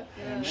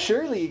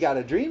 Surely you got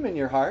a dream in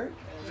your heart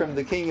from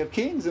the King of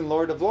Kings and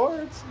Lord of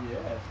Lords.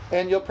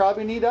 And you'll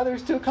probably need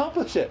others to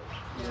accomplish it.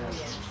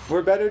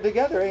 We're better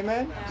together.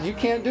 Amen? You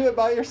can't do it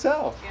by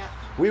yourself.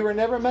 We were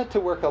never meant to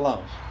work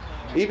alone.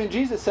 Even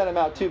Jesus sent them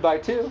out 2 by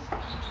 2.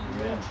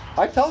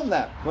 I tell them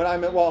that when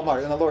I'm at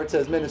Walmart and the Lord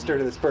says, minister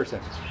to this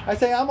person. I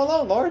say, I'm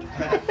alone, Lord.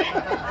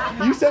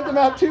 You sent them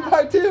out 2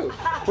 by 2.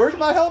 Where's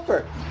my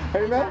helper?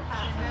 Amen?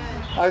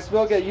 I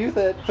spoke at youth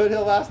at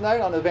Foothill last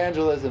night on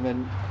evangelism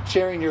and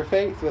sharing your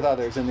faith with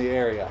others in the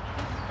area.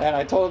 And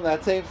I told them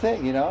that same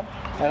thing, you know.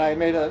 And I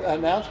made an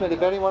announcement,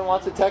 if anyone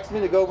wants to text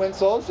me to go win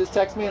souls, just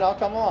text me and I'll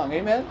come along.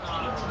 Amen?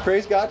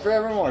 Praise God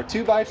forevermore.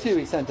 2 by 2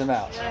 He sent them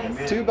out.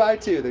 2 by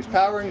 2. There's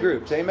power in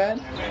groups. Amen?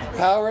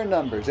 Power in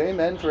numbers.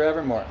 Amen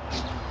forevermore.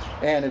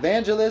 And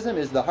evangelism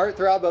is the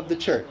heartthrob of the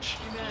church.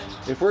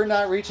 If we're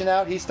not reaching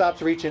out, He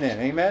stops reaching in.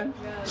 Amen?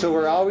 So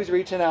we're always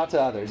reaching out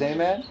to others.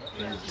 Amen?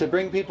 To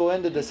bring people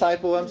in to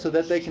disciple them so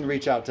that they can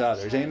reach out to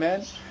others.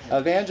 Amen?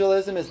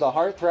 Evangelism is the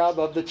heartthrob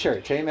of the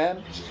church.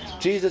 Amen?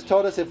 Jesus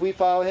told us if we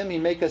follow Him, He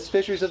make us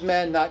fishers of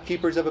men, not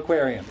keepers of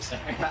aquariums.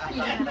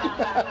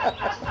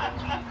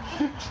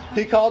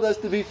 He called us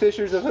to be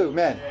fishers of who?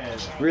 Men.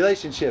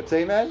 Relationships.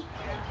 Amen?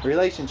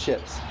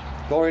 Relationships.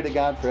 Glory to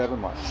God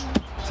forevermore.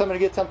 Somebody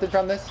get something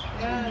from this?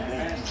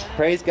 Yes.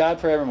 Praise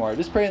God forevermore.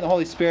 Just pray in the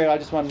Holy Spirit. I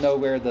just want to know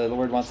where the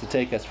Lord wants to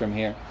take us from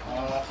here.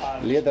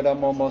 Is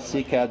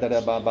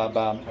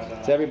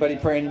everybody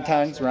praying in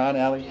tongues? Ron,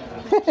 Allie?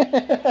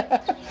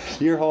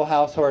 Your whole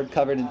household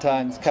covered in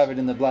tongues, covered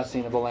in the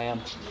blessing of the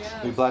Lamb.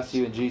 We bless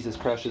you in Jesus'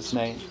 precious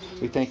name.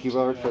 We thank you,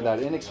 Lord, for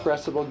that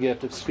inexpressible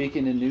gift of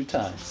speaking in new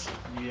tongues.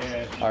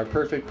 Our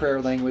perfect prayer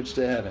language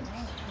to heaven.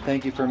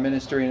 Thank you for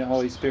ministering the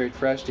Holy Spirit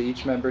fresh to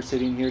each member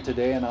sitting here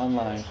today and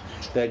online.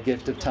 That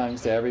gift of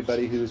tongues to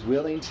everybody who's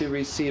willing to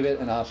receive it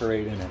and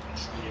operate in it.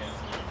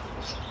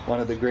 One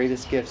of the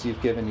greatest gifts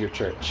you've given your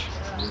church.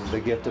 The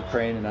gift of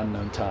praying in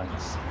unknown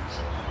tongues.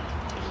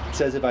 It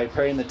says, if I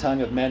pray in the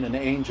tongue of men and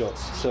angels.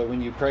 So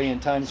when you pray in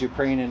tongues, you're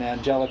praying in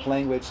angelic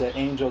language that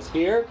angels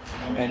hear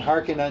and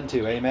hearken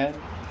unto. Amen?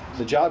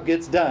 The job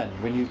gets done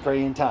when you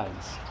pray in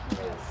tongues.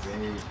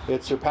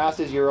 It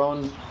surpasses your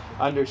own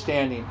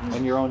understanding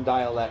and your own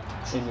dialect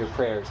in your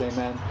prayers.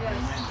 Amen?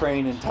 Yes.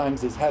 Praying in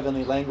tongues is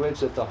heavenly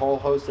language that the whole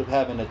host of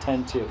heaven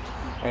attend to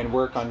and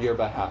work on your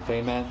behalf.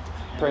 Amen?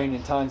 Praying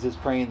in tongues is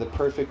praying the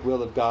perfect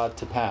will of God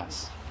to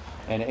pass.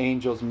 And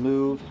angels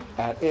move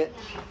at it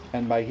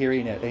and by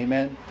hearing it.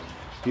 Amen?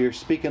 You're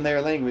speaking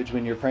their language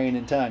when you're praying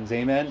in tongues.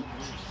 Amen?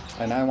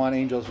 And I want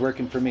angels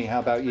working for me. How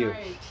about you?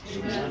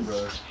 Amen.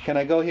 Can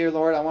I go here,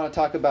 Lord? I want to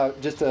talk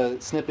about just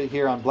a snippet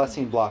here on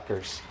blessing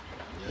blockers.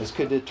 This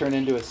could turn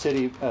into a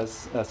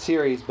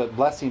series, but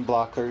blessing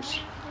blockers.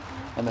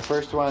 And the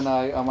first one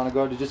I want to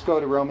go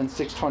to Romans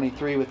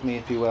 6:23 with me,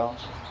 if you will.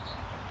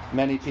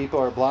 Many people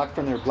are blocked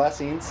from their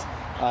blessings,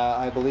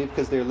 I believe,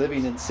 because they're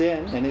living in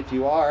sin. And if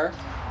you are,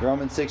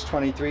 Romans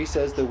 6:23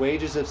 says the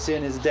wages of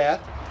sin is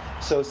death.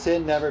 So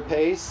sin never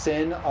pays.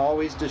 Sin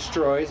always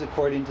destroys,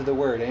 according to the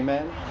Word.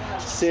 Amen?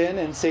 Sin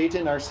and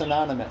Satan are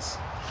synonymous.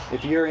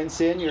 If you're in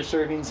sin, you're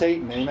serving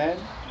Satan. Amen?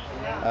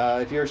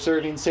 If you're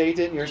serving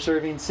Satan, you're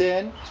serving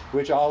sin,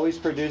 which always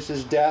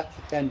produces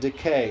death and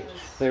decay.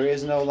 There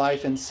is no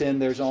life in sin,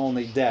 there's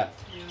only death.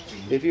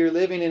 If you're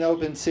living in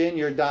open sin,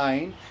 you're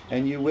dying,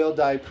 and you will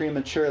die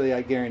prematurely,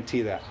 I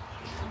guarantee that.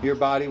 Your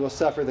body will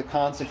suffer the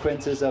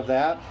consequences of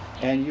that,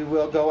 and you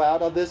will go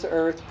out of this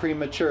earth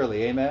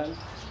prematurely. Amen?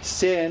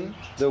 Sin,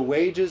 the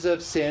wages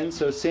of sin,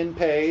 so sin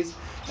pays,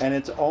 and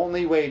its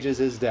only wages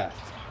is death.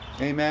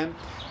 Amen?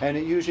 And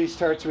it usually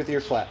starts with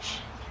your flesh.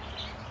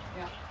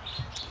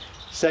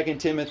 2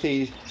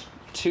 Timothy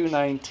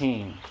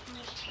 2:19.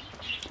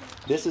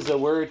 This is a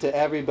word to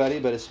everybody,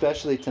 but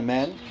especially to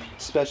men.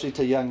 especially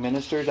to young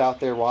ministers out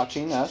there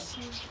watching us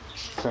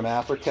from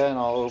Africa and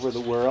all over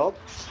the world.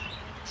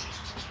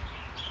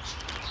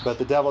 But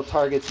the devil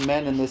targets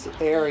men in this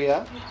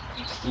area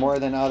more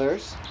than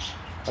others.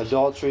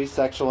 Adultery,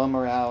 sexual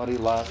immorality,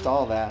 lust,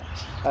 all that.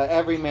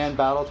 Every man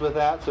battles with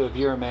that, so if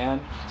you're a man,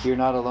 you're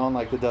not alone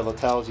like the devil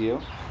tells you.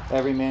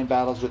 Every man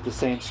battles with the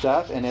same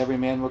stuff, and every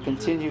man will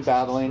continue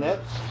battling it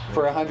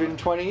for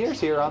 120 years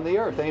here on the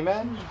earth.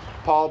 Amen?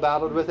 Paul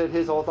battled with it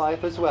his whole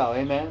life as well.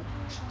 Amen?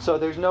 So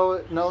there's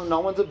no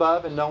one's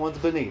above and no one's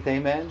beneath.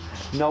 Amen?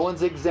 No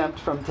one's exempt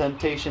from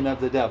temptation of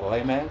the devil.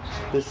 Amen?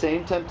 The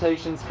same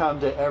temptations come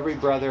to every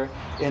brother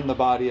in the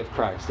body of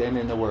Christ and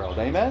in the world.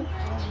 Amen?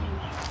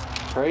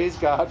 Praise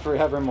God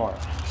forevermore.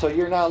 So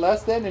you're not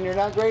less than and you're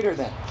not greater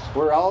than.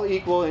 We're all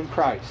equal in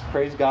Christ.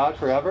 Praise God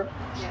forever.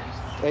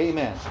 Yes.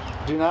 Amen.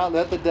 Do not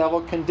let the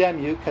devil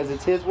condemn you because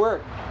it's his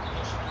work.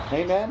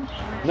 Amen.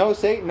 No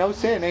Satan, no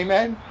sin.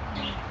 Amen.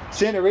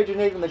 Sin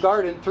originated in the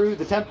garden through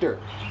the tempter,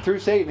 through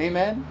Satan.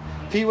 Amen.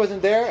 If he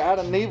wasn't there,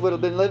 Adam and Eve would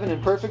have been living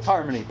in perfect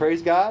harmony.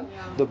 Praise God.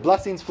 The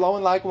blessings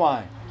flowing like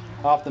wine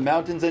off the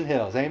mountains and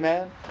hills.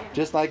 Amen.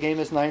 Just like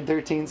Amos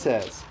 9:13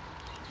 says.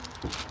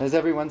 Has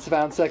everyone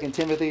found 2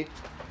 Timothy?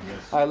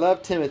 I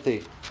love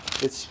Timothy.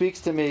 It speaks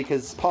to me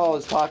because Paul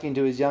is talking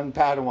to his young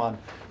Padawan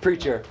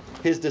preacher,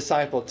 his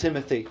disciple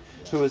Timothy,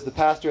 who was the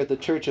pastor at the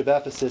church of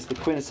Ephesus, the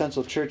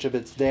quintessential church of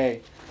its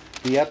day,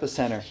 the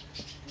epicenter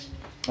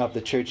of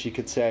the church, you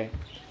could say.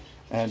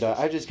 And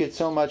I just get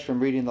so much from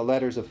reading the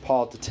letters of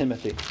Paul to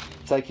Timothy.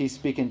 It's like he's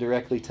speaking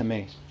directly to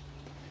me.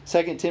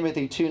 2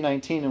 Timothy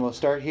 2:19, and we'll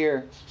start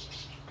here,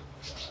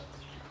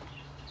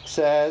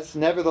 says,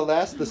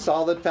 "Nevertheless, the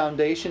solid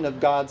foundation of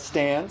God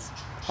stands,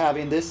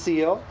 having this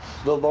seal,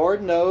 the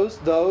Lord knows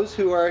those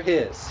who are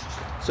his."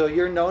 So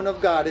you're known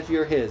of God if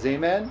you're his.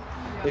 Amen?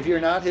 If you're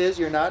not his,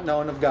 you're not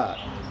known of God.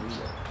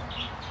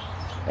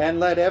 "And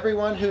let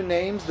everyone who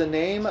names the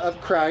name of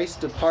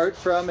Christ depart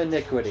from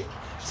iniquity."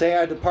 Say,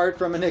 I depart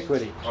from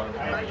iniquity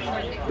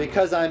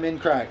because I'm in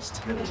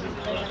Christ.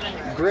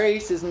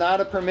 Grace is not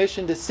a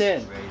permission to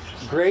sin.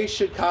 Grace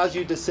should cause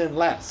you to sin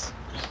less.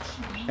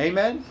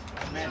 Amen?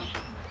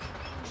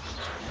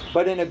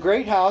 "But in a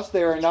great house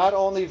there are not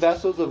only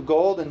vessels of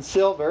gold and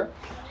silver,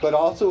 but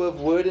also of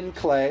wood and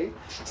clay,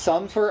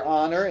 some for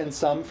honor and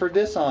some for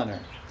dishonor.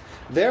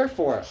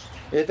 Therefore,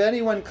 if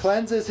anyone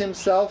cleanses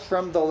himself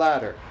from the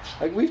latter,"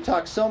 like we've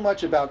talked so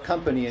much about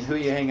company and who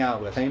you hang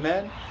out with,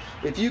 amen?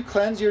 If you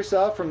cleanse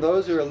yourself from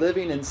those who are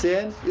living in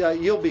sin,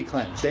 you'll be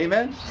cleansed,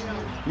 amen?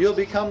 You'll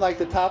become like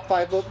the top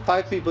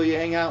five people you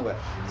hang out with.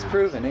 It's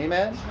proven,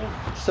 amen?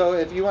 So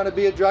if you want to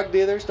be a drug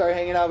dealer, start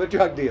hanging out with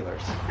drug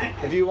dealers.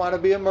 If you want to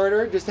be a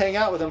murderer, just hang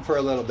out with them for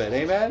a little bit,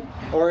 amen?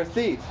 Or a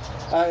thief.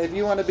 If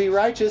you want to be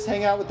righteous,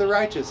 hang out with the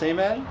righteous,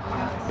 amen?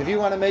 If you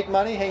want to make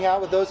money, hang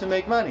out with those who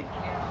make money.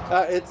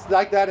 It's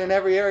like that in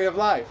every area of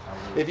life.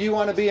 If you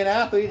want to be an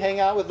athlete, hang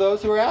out with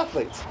those who are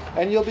athletes.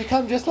 And you'll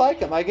become just like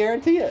them, I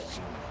guarantee it.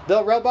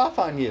 They'll rub off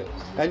on you,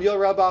 and you'll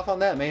rub off on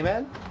them,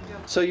 amen?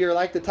 So you're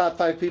like the top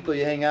 5 people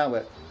you hang out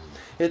with.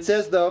 It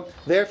says, though,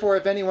 "Therefore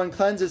if anyone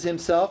cleanses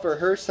himself or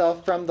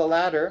herself from the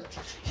latter,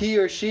 he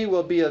or she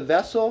will be a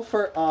vessel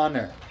for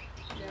honor."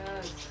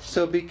 Yes.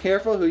 So be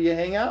careful who you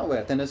hang out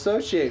with and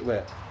associate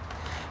with.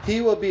 "He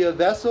will be a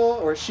vessel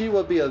or she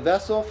will be a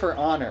vessel for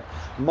honor."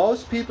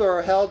 Most people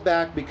are held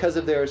back because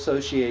of their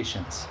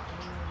associations.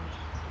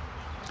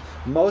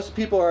 Most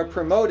people are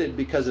promoted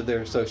because of their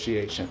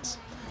associations.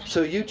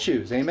 So you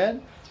choose,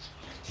 amen?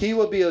 "He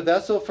will be a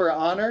vessel for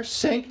honor,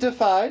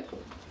 sanctified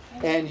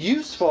and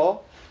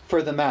useful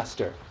for the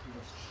master."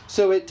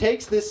 So it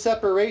takes this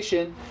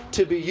separation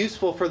to be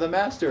useful for the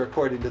master,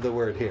 according to the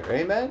word here,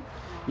 amen?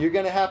 You're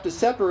going to have to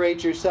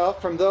separate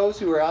yourself from those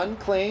who are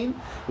unclean,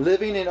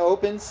 living in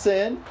open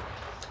sin,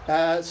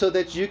 so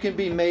that you can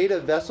be made a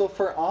vessel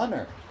for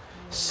honor.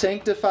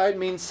 Sanctified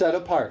means set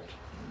apart.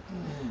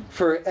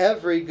 For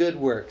every good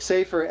work.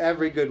 Say, for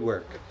every good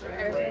work.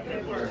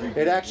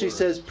 It actually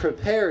says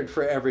prepared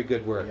for every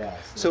good work.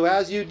 So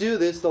as you do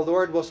this, the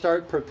Lord will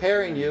start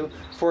preparing you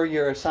for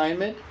your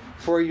assignment,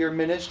 for your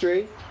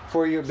ministry,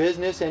 for your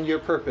business, and your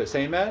purpose.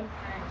 Amen?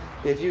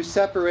 If you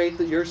separate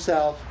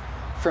yourself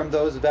from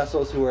those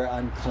vessels who are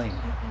unclean,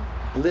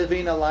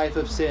 living a life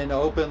of sin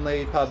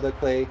openly,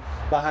 publicly,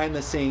 behind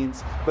the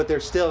scenes, but they're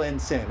still in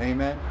sin.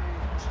 Amen?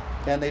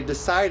 And they've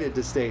decided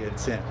to stay in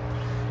sin.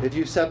 If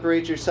you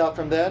separate yourself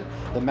from them,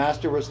 the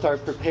Master will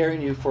start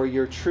preparing you for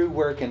your true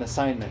work and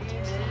assignment.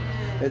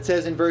 It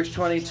says in verse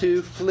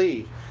 22,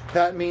 "Flee."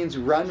 That means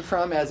run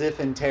from as if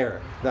in terror,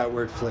 that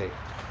word flee.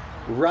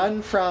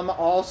 Run from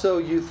also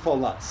youthful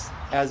lusts,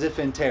 as if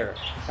in terror,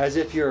 as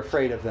if you're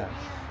afraid of them.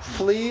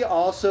 Flee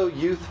also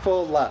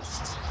youthful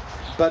lusts.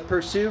 But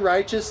pursue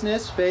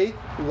righteousness, faith,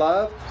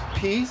 love,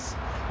 peace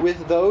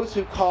with those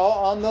who call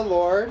on the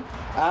Lord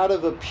out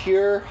of a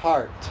pure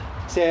heart.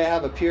 Say, I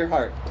have a pure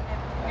heart.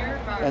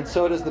 And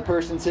so does the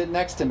person sitting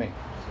next to me.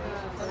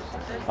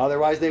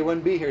 Otherwise they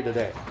wouldn't be here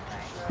today.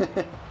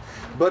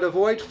 But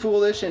avoid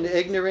foolish and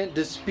ignorant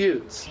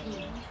disputes.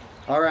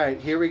 All right,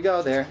 here we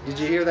go there. Did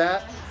you hear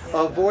that?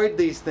 Avoid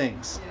these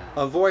things.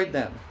 Avoid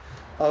them.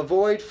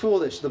 Avoid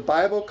foolish. The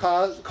Bible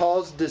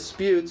calls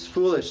disputes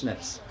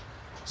foolishness.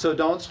 So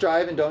don't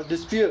strive and don't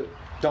dispute.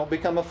 Don't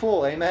become a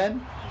fool.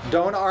 Amen?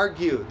 Don't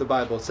argue, the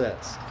Bible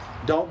says.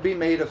 Don't be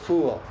made a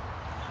fool.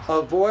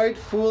 Avoid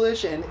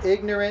foolish and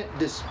ignorant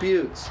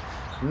disputes.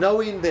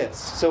 Knowing this.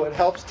 So it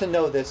helps to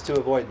know this to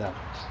avoid them.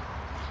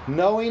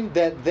 Knowing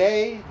that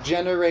they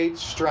generate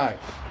strife.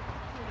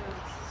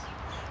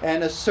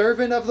 And a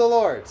servant of the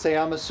Lord. Say,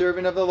 I'm a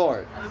servant of the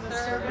Lord. I'm a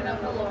servant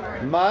of the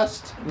Lord.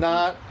 Must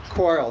not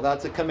quarrel.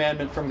 That's a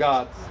commandment from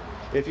God.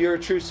 If you're a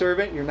true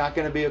servant, you're not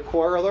going to be a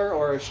quarreler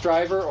or a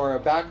striver or a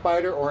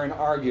backbiter or an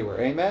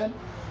arguer. Amen?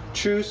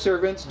 True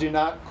servants do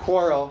not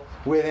quarrel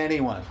with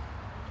anyone.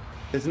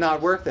 It's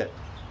not worth it.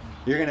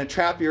 You're going to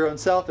trap your own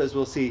self, as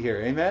we'll see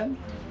here. Amen?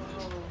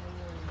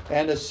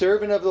 And a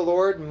servant of the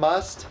Lord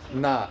must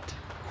not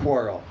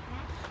quarrel.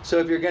 So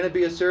if you're going to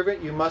be a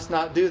servant, you must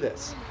not do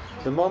this.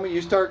 The moment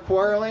you start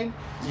quarreling,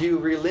 you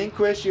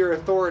relinquish your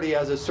authority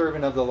as a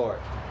servant of the Lord.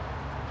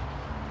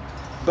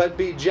 But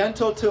be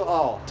gentle to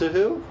all. To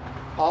who?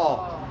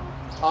 All.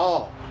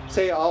 All.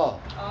 Say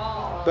all.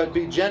 All. But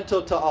be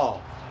gentle to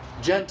all.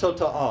 Gentle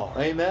to all.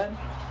 Amen?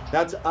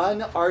 That's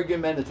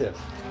unargumentative.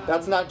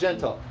 That's not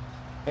gentle.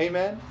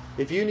 Amen?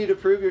 If you need to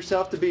prove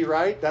yourself to be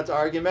right, that's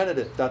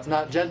argumentative. That's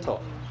not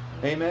gentle.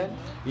 Amen?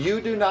 You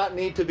do not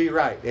need to be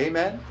right.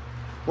 Amen?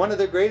 One of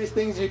the greatest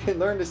things you can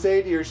learn to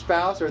say to your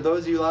spouse or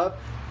those you love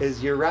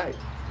is, you're right.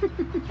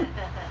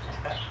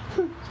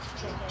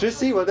 Just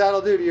see what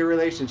that'll do to your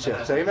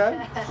relationships.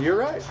 Amen? You're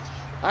right.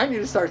 I need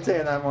to start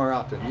saying that more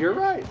often. You're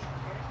right.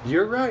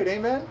 You're right.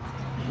 Amen?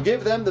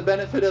 Give them the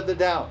benefit of the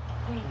doubt.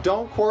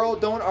 Don't quarrel.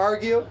 Don't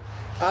argue.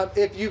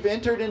 If you've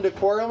entered into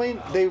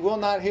quarreling, they will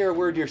not hear a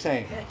word you're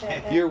saying.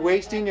 You're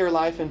wasting your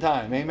life and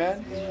time.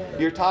 Amen?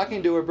 You're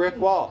talking to a brick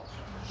wall.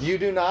 You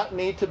do not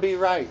need to be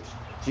right.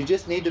 You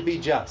just need to be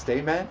just.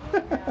 Amen?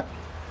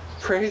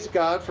 Praise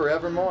God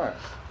forevermore.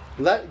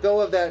 Let go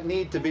of that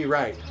need to be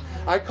right.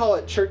 I call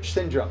it church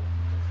syndrome.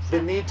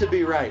 The need to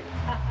be right.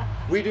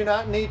 We do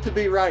not need to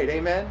be right.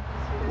 Amen?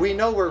 We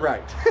know we're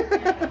right.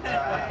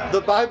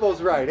 The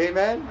Bible's right.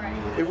 Amen?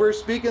 If we're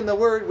speaking the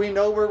word, we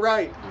know we're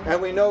right.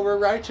 And we know we're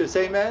righteous.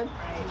 Amen?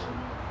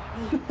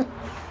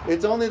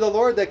 It's only the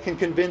Lord that can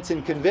convince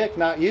and convict,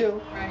 not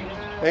you.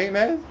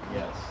 Amen?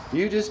 Yes.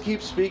 You just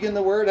keep speaking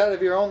the word out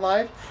of your own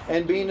life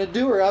and being a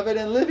doer of it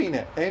and living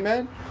it.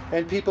 Amen?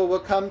 And people will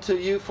come to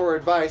you for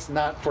advice,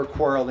 not for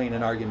quarreling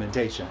and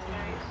argumentation.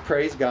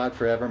 Praise God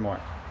forevermore.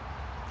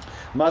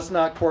 Must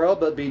not quarrel,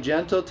 but be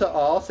gentle to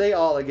all. Say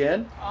all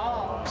again.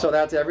 All. So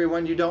that's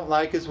everyone you don't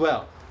like as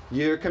well.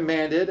 You're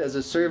commanded as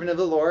a servant of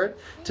the Lord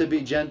to be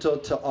gentle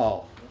to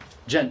all.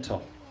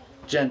 Gentle.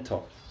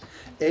 Gentle.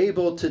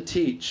 Able to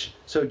teach.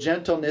 So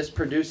gentleness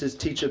produces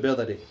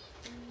teachability.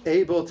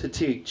 Able to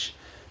teach.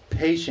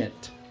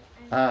 Patient.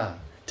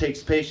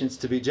 Takes patience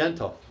to be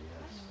gentle.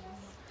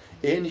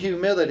 In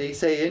humility.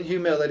 Say in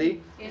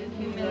humility. In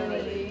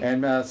humility.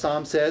 And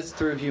Psalm says,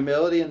 through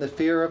humility and the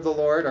fear of the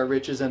Lord are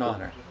riches and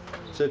honor.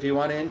 So if you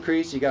want to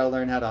increase, you got to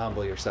learn how to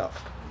humble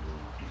yourself.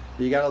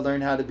 You got to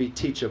learn how to be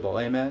teachable.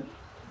 Amen?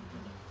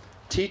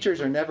 Teachers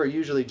are never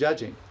usually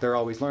judging. They're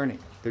always learning.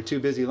 They're too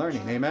busy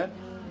learning. Amen?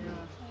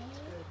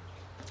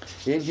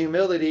 In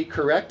humility,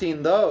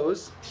 correcting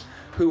those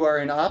who are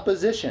in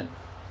opposition.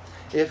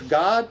 If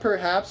God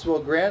perhaps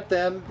will grant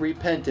them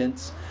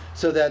repentance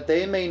so that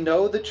they may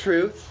know the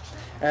truth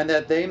and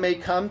that they may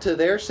come to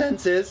their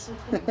senses.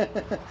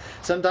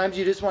 Sometimes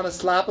you just want to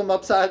slap them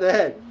upside the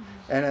head.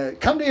 And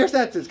come to your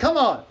senses. Come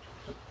on.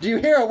 Do you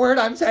hear a word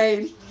I'm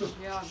saying?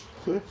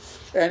 Yeah.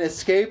 And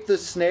escape the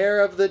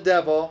snare of the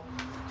devil,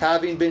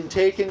 having been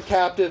taken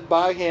captive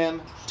by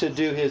him to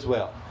do his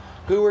will.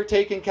 Who were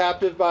taken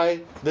captive by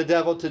the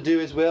devil to do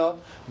his will?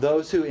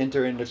 Those who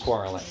enter into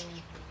quarreling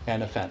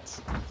and offense.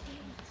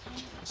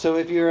 So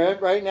if you're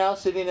right now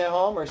sitting at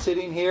home or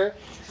sitting here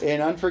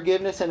in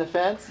unforgiveness and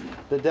offense,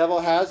 the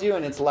devil has you,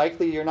 and it's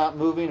likely you're not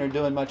moving or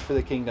doing much for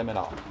the kingdom at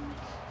all.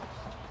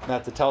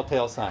 That's a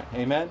telltale sign.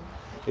 Amen?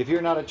 If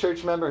you're not a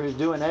church member who's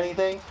doing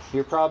anything,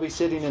 you're probably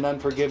sitting in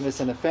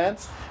unforgiveness and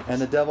offense,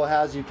 and the devil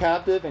has you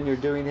captive, and you're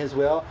doing his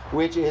will,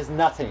 which is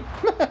nothing.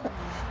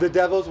 The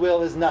devil's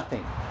will is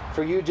nothing.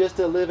 For you just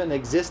to live an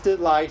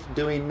existed life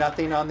doing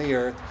nothing on the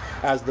earth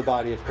as the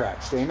body of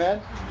Christ. Amen?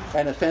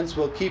 And offense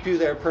will keep you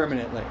there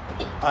permanently.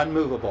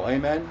 Unmovable.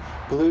 Amen?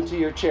 Glued to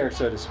your chair,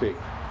 so to speak.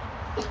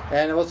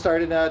 And we'll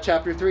start in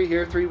chapter 3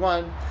 here,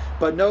 3:1.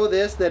 But know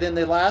this, that in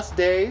the last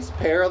days,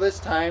 perilous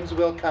times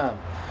will come.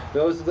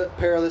 Those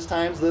perilous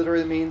times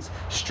literally means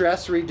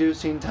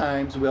stress-reducing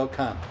times will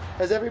come.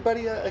 Has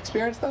everybody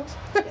experienced those?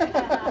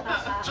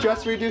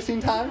 Stress-reducing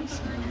times?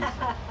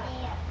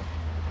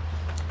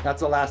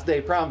 That's the last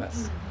day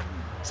promise.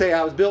 Say,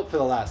 I was built for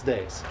the last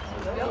days.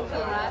 Built for the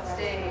last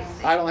days.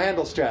 I don't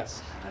handle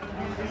stress.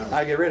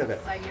 I get rid of it.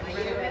 I get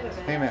rid of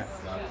it. Amen.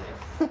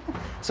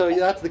 So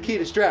that's the key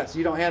to stress.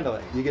 You don't handle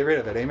it. You get rid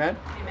of it. Amen?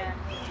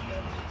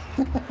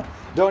 Amen.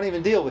 Don't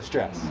even deal with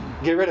stress.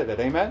 Get rid of it.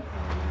 Amen?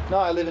 No,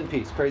 I live in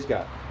peace. Praise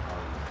God.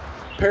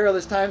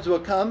 Perilous times will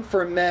come,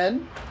 for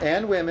men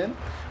and women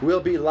will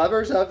be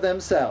lovers of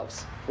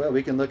themselves. Well,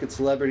 we can look at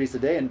celebrities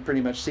today and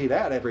pretty much see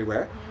that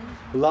everywhere.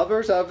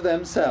 Lovers of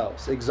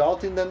themselves,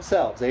 exalting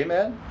themselves.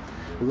 Amen?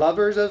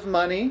 Lovers of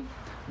money,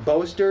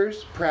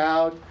 boasters,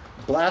 proud,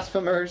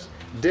 blasphemers,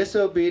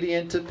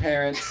 disobedient to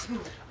parents,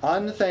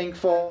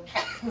 unthankful,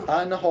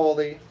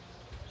 unholy.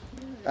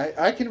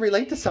 I can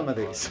relate to some of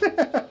these.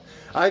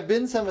 I've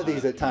been some of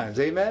these at times.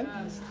 Amen?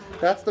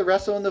 That's the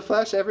wrestle in the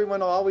flesh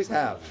everyone will always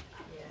have.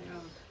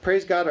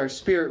 Praise God, our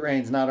spirit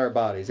reigns, not our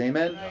bodies.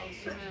 Amen?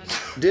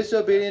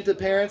 Disobedient to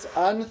parents,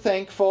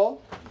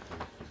 unthankful,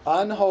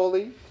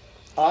 unholy,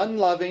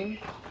 unloving,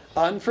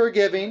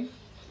 unforgiving,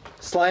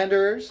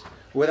 slanderers,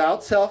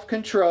 without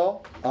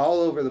self-control, all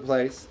over the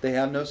place. They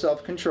have no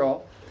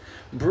self-control.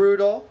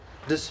 Brutal,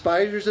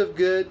 despisers of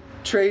good,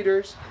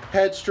 traitors,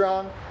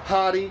 headstrong,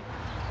 haughty.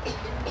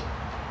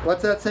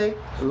 What's that say?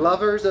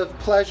 Lovers of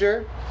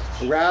pleasure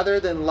rather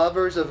than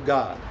lovers of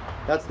God.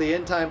 That's the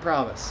end time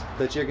promise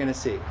that you're going to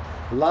see.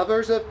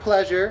 Lovers of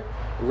pleasure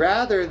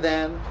rather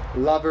than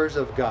lovers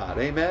of God.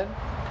 Amen?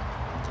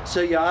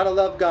 So you ought to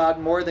love God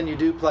more than you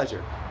do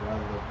pleasure.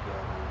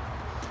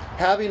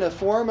 Having a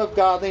form of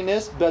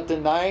godliness but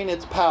denying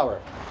its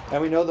power.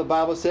 And we know the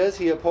Bible says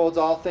He upholds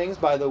all things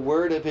by the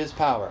word of His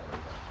power.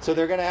 So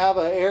they're going to have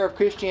an air of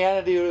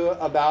Christianity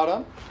about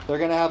them. They're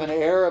going to have an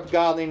air of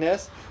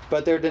godliness,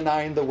 but they're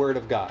denying the word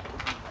of God.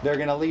 They're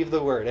going to leave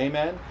the word.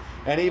 Amen?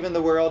 And even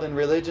the world and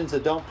religions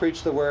that don't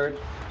preach the word,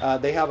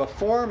 they have a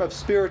form of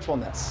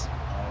spiritualness.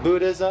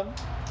 Buddhism,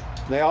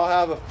 they all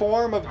have a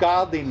form of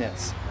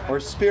godliness or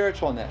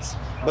spiritualness,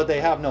 but they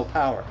have no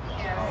power.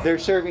 They're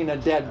serving a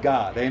dead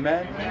God.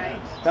 Amen?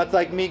 That's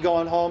like me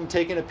going home,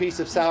 taking a piece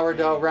of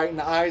sourdough, writing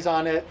eyes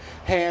on it,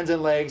 hands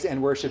and legs,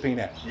 and worshiping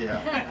it.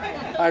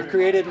 Yeah. I've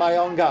created my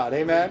own God.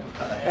 Amen?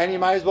 And you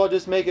might as well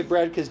just make it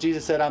bread because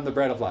Jesus said, I'm the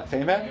bread of life.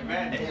 Amen?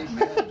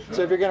 Amen.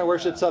 So if you're going to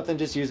worship something,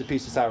 just use a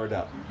piece of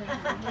sourdough.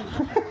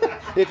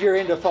 If you're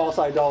into false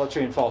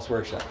idolatry and false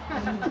worship.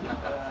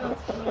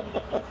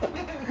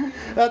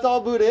 That's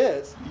all Buddha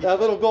is. That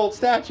little gold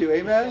statue.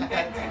 Amen?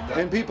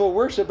 And people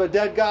worship a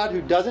dead God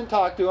who doesn't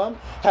talk to them,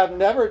 have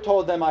never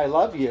told them I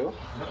love you,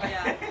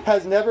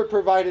 has never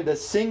provided a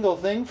single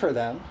thing for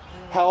them,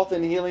 health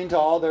and healing to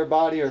all their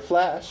body or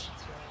flesh,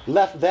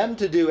 left them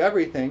to do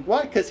everything.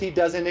 Why? Because He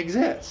doesn't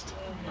exist.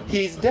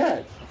 He's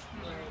dead.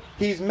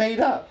 He's made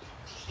up.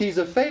 He's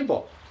a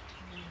fable.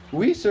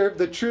 We serve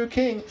the true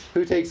King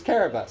who takes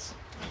care of us.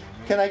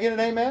 Can I get an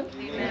amen?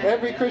 Amen.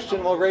 Every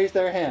Christian will raise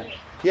their hand.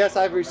 Yes,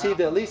 I've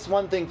received at least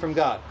one thing from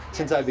God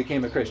since I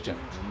became a Christian.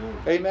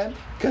 Amen?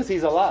 Because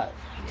He's alive.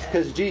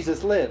 Because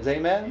Jesus lives.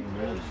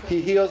 Amen?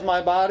 He heals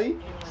my body.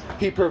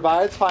 He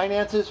provides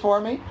finances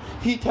for me.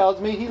 He tells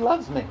me He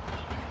loves me.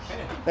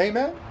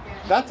 Amen?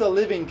 That's a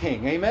living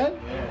King. Amen?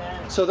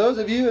 So those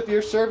of you, if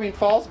you're serving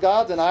false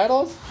gods and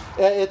idols,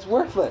 it's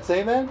worthless.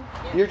 Amen?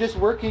 You're just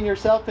working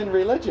yourself in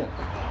religion.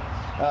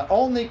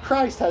 Only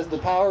Christ has the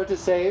power to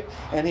save,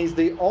 and He's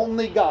the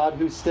only God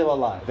who's still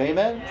alive.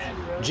 Amen?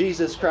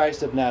 Jesus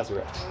Christ of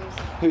Nazareth,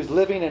 who's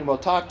living and will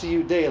talk to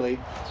you daily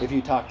if you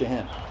talk to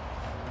Him.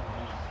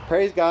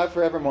 Praise God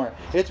forevermore.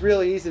 It's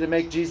really easy to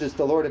make Jesus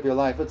the Lord of your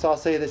life. Let's all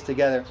say this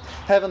together.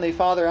 Heavenly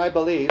Father, I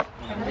believe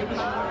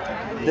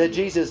that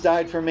Jesus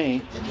died for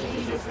me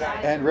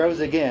and rose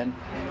again.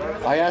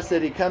 I ask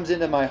that He comes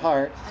into my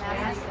heart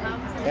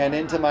and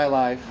into my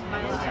life.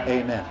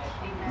 Amen.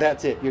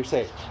 That's it. You're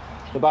saved.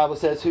 The Bible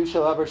says,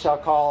 whosoever shall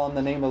call on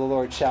the name of the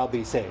Lord shall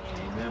be saved.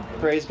 Amen.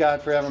 Praise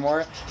God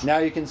forevermore. Now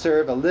you can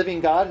serve a living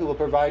God who will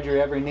provide your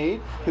every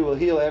need, who will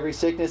heal every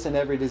sickness and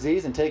every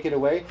disease and take it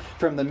away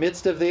from the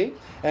midst of thee,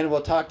 and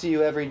will talk to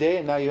you every day,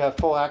 and now you have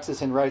full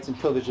access and rights and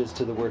privileges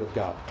to the Word of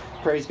God.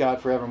 Praise God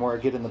forevermore.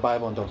 Get in the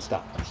Bible and don't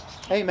stop.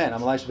 Amen.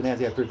 I'm Elisha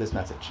Benanzi. I approve this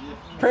message.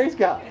 Praise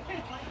God.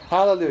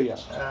 Hallelujah.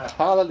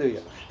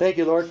 Hallelujah. Thank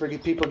you, Lord, for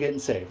people getting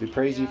saved. We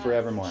praise you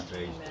forevermore.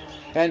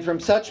 And from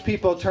such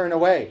people turn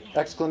away!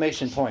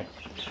 Exclamation point.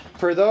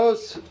 For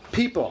those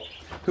people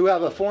who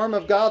have a form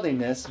of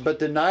godliness but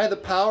deny the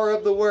power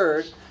of the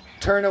Word,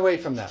 turn away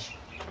from them.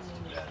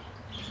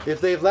 If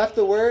they've left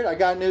the Word, I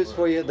got news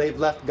for you. They've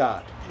left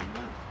God.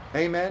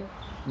 Amen?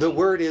 The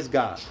Word is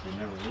God.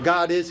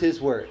 God is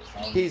His Word.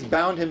 He's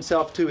bound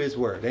Himself to His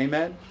Word.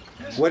 Amen?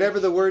 Whatever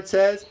the Word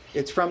says,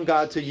 it's from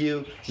God to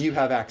you. You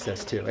have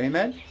access to.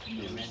 Amen?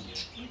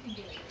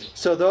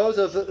 So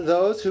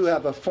those who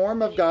have a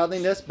form of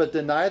godliness but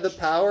deny the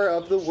power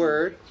of the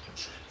Word,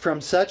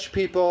 from such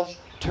people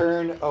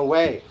turn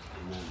away.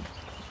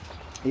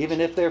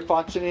 Even if they're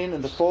functioning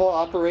in the full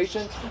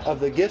operation of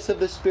the gifts of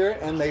the Spirit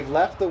and they've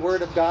left the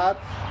Word of God,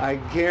 I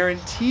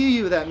guarantee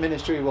you that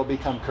ministry will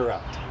become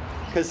corrupt.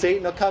 Because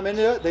Satan will come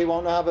into it, they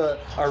won't have a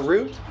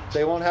root,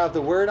 they won't have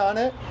the Word on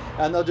it,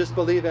 and they'll just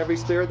believe every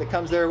spirit that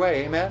comes their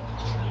way. Amen?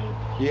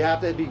 You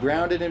have to be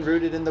grounded and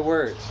rooted in the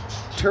Word.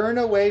 Turn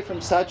away from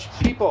such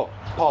people,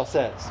 Paul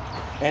says,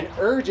 and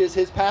urges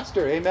his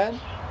pastor, amen,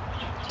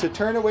 to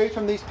turn away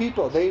from these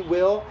people. They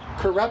will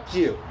corrupt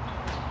you.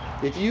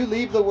 If you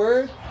leave the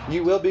Word,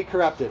 you will be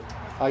corrupted.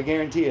 I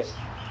guarantee it.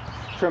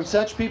 From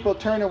such people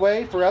turn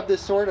away, for of this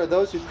sort are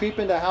those who creep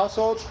into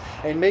households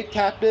and make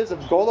captives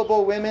of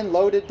gullible women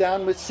loaded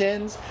down with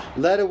sins,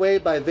 led away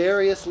by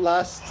various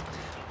lusts,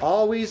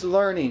 always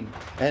learning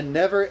and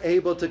never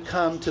able to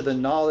come to the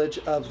knowledge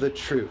of the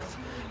truth.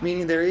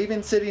 Meaning they're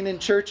even sitting in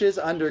churches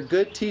under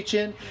good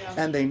teaching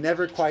and they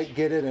never quite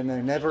get it and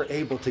they're never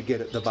able to get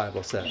it, the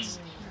Bible says.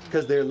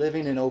 Because they're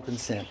living in open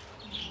sin.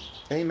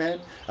 Amen?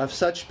 Of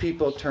such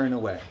people turn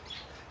away.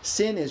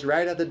 Sin is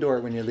right at the door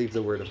when you leave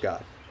the Word of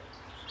God.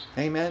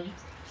 Amen?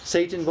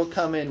 Satan will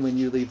come in when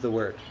you leave the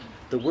Word.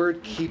 The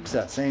Word keeps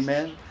us.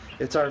 Amen?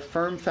 It's our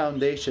firm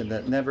foundation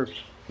that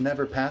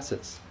never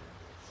passes.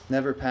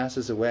 Never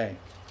passes away.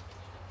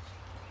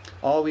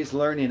 Always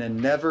learning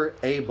and never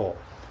able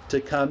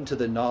to come to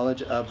the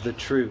knowledge of the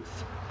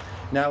truth.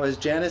 Now as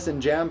Jannes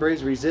and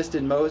Jambres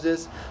resisted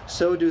Moses,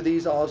 so do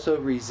these also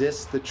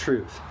resist the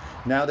truth.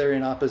 Now they're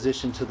in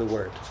opposition to the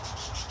Word.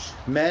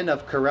 Men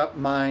of corrupt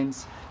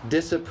minds,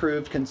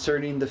 disapproved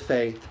concerning the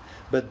faith,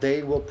 but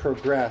they will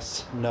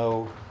progress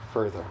no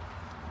further.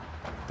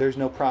 There's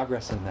no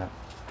progress in them.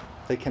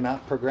 They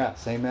cannot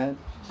progress. Amen?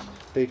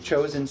 They've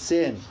chosen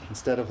sin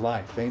instead of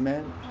life.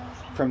 Amen?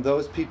 From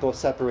those people,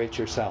 separate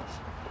yourself.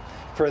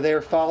 For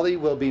their folly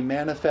will be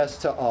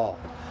manifest to all.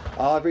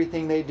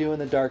 Everything they do in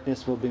the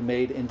darkness will be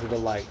made into the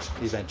light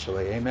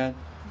eventually. Amen?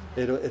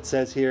 It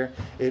says here,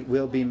 it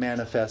will be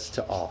manifest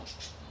to all.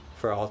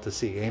 For all to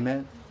see.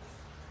 Amen?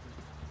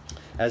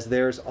 As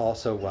theirs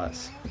also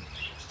was.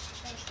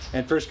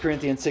 And 1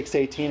 Corinthians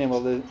 6:18, and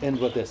we'll end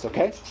with this,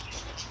 okay?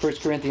 1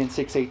 Corinthians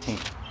 6:18.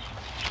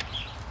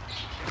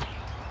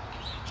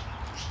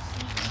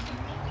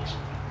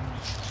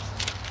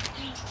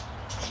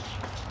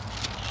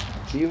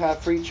 You have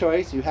free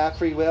choice, you have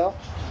free will,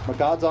 but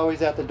God's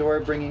always at the door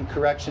bringing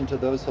correction to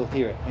those who'll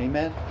hear it.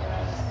 Amen?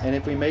 And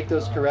if we make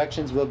those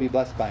corrections, we'll be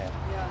blessed by it.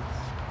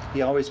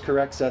 He always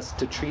corrects us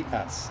to treat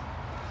us,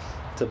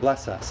 to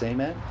bless us.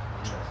 Amen?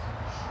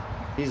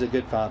 He's a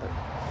good Father.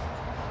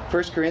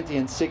 1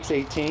 Corinthians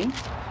 6:18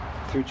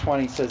 through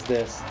 20 says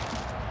this.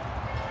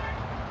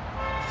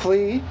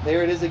 Flee,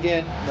 there it is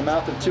again, the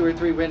mouth of 2 or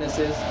 3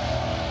 witnesses.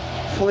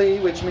 Flee,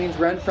 which means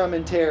run from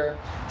in terror,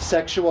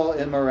 sexual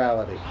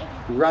immorality.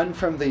 Run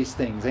from these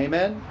things.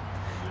 Amen?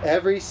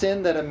 Every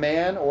sin that a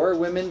man or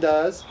woman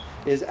does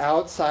is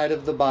outside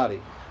of the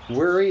body.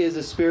 Worry is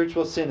a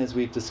spiritual sin, as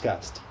we've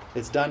discussed.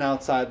 It's done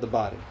outside the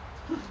body.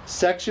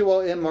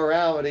 Sexual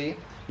immorality,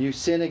 you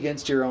sin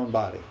against your own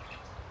body.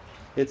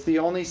 It's the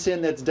only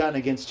sin that's done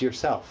against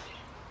yourself.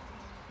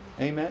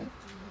 Amen?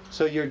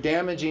 So you're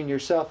damaging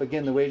yourself.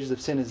 Again, the wages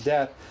of sin is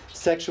death.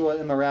 Sexual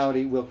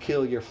immorality will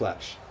kill your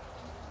flesh.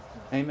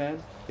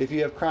 Amen? If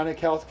you have chronic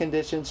health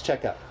conditions,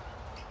 check up.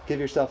 Give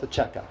yourself a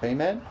checkup.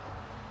 Amen?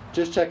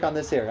 Just check on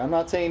this area. I'm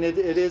not saying it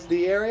is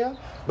the area,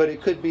 but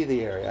it could be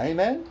the area.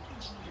 Amen?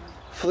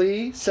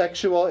 Flee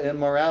sexual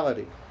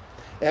immorality.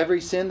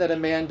 Every sin that a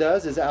man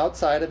does is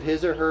outside of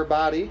his or her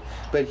body,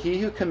 but he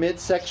who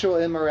commits sexual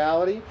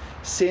immorality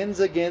sins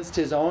against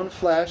his own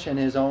flesh and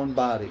his own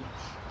body.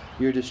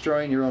 You're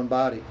destroying your own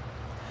body.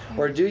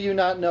 Or do you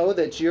not know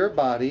that your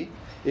body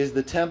is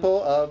the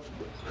temple of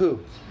who?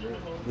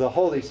 The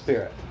Holy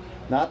Spirit.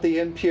 Not the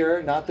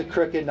impure, not the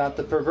crooked, not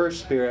the perverse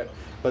spirit,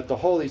 but the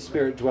Holy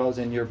Spirit dwells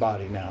in your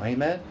body now.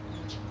 Amen?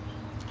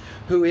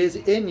 Who is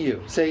in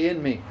you? Say,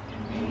 in me.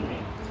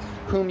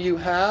 Whom you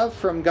have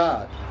from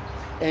God.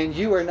 And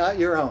you are not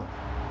your own.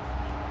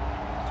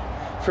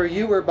 For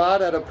you were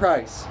bought at a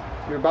price.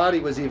 Your body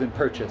was even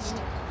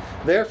purchased.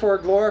 Therefore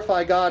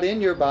glorify God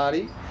in your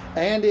body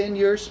and in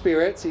your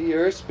spirit. See,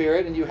 you're a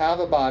spirit and you have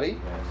a body,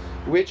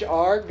 which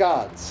are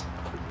God's.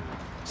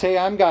 Say,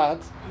 I'm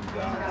God's.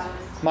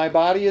 My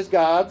body is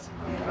God's.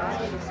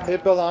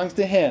 It belongs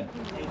to Him.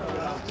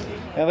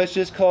 And let's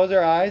just close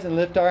our eyes and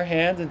lift our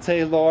hands and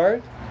say,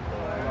 Lord,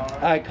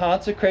 I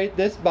consecrate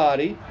this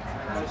body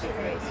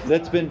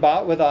that's been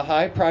bought with a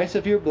high price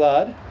of your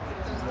blood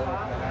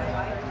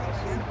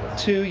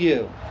to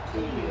you.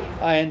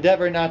 I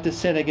endeavor not to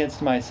sin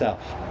against myself.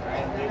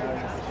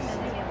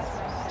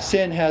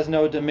 Sin has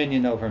no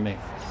dominion over me.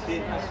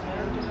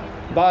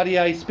 Body,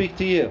 I speak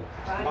to you.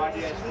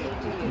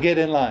 Get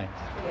in line.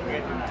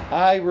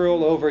 I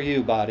rule over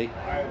you, body.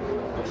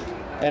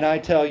 And I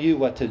tell you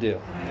what to do.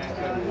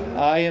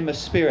 I am a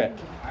spirit.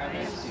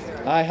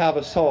 I have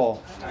a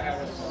soul.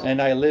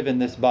 And I live in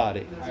this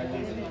body.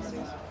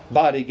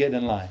 Body, get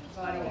in line.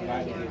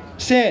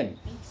 Sin,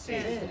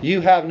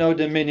 you have no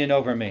dominion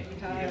over me.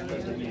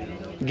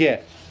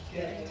 Get.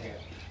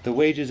 The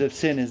wages of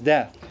sin is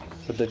death,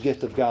 but the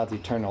gift of God's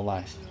eternal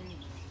life.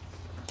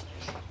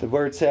 The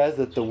Word says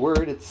that the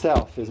Word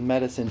itself is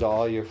medicine to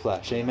all your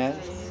flesh. Amen?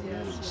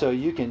 So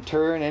you can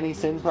turn any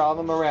sin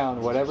problem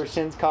around, whatever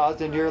sin's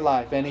caused in your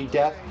life, any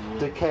death,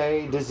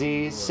 decay,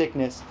 disease,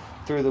 sickness,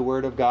 through the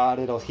Word of God.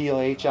 It'll heal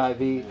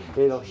HIV,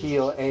 it'll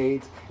heal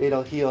AIDS,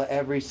 it'll heal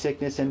every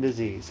sickness and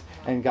disease.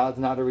 And God's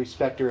not a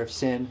respecter of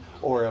sin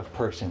or of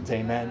persons.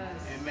 Amen?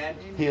 Amen.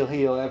 He'll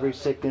heal every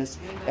sickness,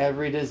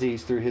 every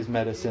disease through His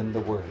medicine,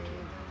 the Word.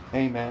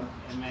 Amen?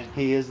 Amen.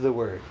 He is the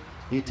Word.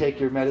 You take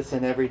your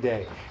medicine every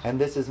day. And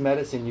this is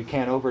medicine you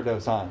can't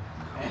overdose on.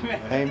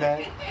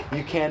 Amen.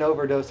 You can't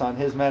overdose on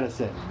His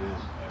medicine.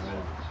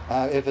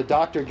 If a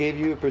doctor gave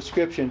you a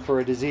prescription for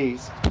a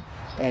disease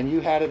and you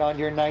had it on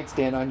your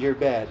nightstand on your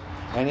bed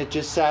and it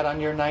just sat on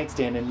your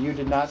nightstand and you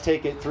did not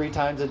take it 3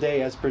 times a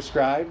day as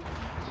prescribed,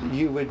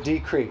 you would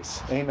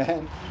decrease.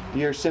 Amen.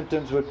 Your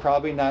symptoms would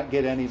probably not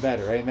get any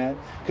better. Amen.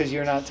 Because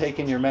you're not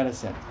taking your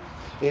medicine.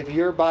 If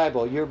your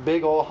Bible, your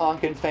big old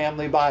honking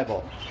family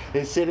Bible,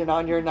 is sitting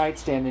on your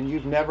nightstand and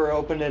you've never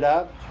opened it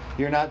up,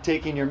 you're not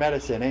taking your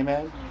medicine.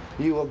 Amen.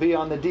 You will be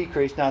on the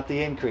decrease, not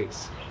the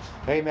increase.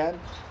 Amen.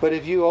 But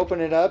if you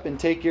open it up and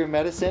take your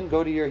medicine,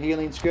 go to your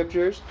healing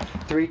scriptures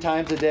 3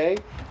 times a day,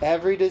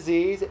 every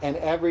disease and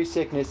every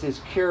sickness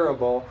is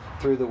curable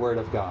through the Word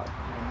of God.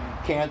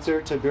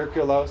 Cancer,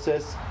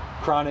 tuberculosis,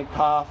 chronic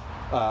cough,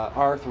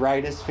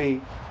 arthritis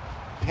feet,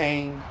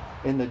 pain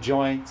in the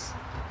joints.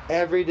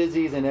 Every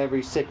disease and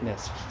every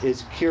sickness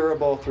is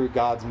curable through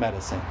God's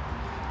medicine.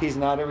 He's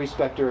not a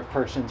respecter of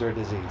persons or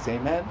disease.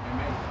 Amen?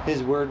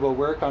 His Word will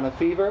work on a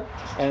fever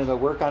and it'll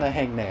work on a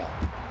hangnail.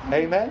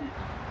 Amen?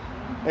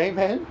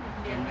 Amen?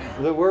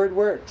 The Word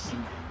works.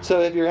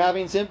 So if you're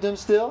having symptoms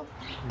still,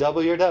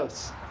 double your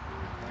dose.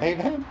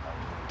 Amen?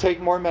 Take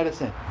more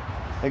medicine.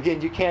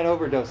 Again, you can't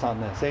overdose on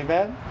this.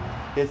 Amen?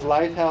 It's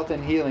life, health,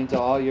 and healing to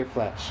all your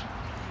flesh.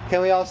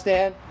 Can we all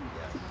stand?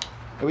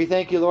 We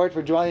thank you, Lord,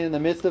 for dwelling in the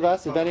midst of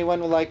us. If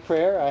anyone would like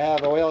prayer, I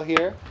have oil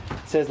here.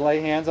 It says,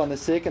 lay hands on the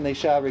sick and they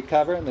shall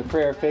recover, and the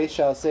prayer of faith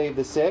shall save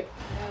the sick,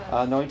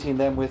 anointing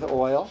them with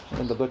oil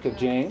in the book of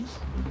James.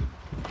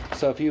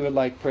 So if you would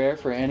like prayer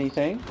for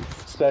anything,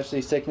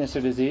 especially sickness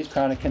or disease,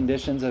 chronic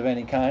conditions of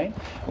any kind,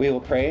 we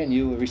will pray and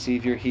you will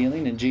receive your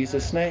healing in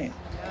Jesus' name.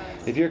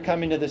 If you're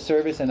coming to the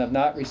service and have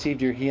not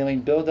received your healing,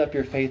 build up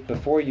your faith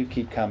before you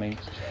keep coming.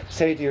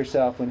 Say to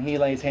yourself, when He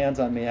lays hands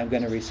on me, I'm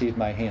going to receive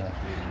my healing.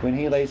 When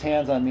He lays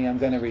hands on me, I'm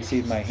going to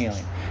receive my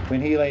healing.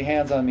 When He lays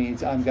hands on me,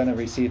 I'm going to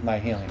receive my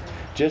healing.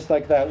 Just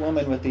like that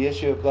woman with the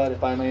issue of blood,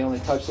 if I may only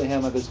touch the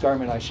hem of His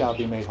garment, I shall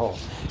be made whole.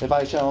 If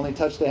I shall only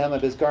touch the hem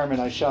of His garment,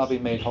 I shall be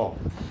made whole.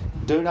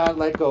 Do not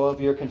let go of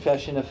your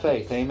confession of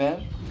faith.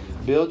 Amen?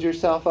 Build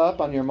yourself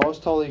up on your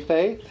most holy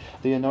faith.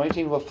 The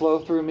anointing will flow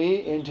through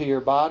me into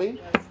your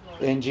body.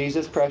 In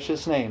Jesus'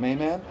 precious name.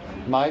 Amen?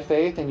 My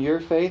faith and your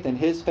faith and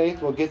His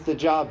faith will get the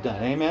job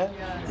done. Amen?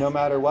 No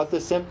matter what the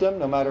symptom,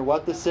 no matter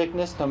what the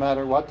sickness, no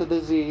matter what the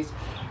disease,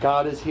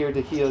 God is here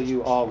to heal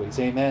you always.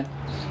 Amen?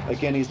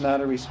 Again, He's not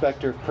a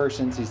respecter of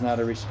persons. He's not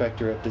a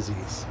respecter of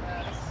disease.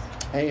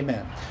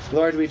 Amen.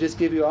 Lord, we just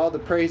give you all the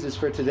praises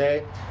for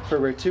today. For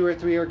where 2 or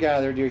 3 are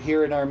gathered, you're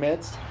here in our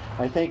midst.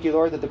 I thank you,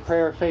 Lord, that the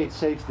prayer of faith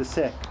saves the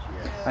sick.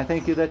 I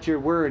thank you that your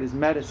word is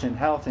medicine,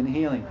 health, and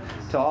healing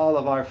to all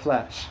of our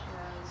flesh.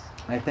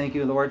 I thank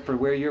you, Lord, for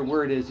where your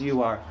word is,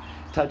 you are.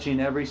 Touching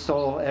every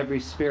soul, every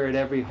spirit,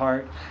 every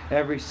heart,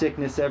 every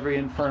sickness, every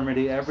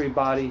infirmity, every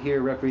body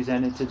here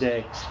represented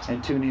today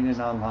and tuning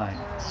in online.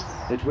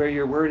 That where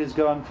your word is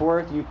going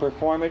forth, you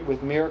perform it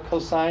with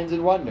miracles, signs,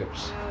 and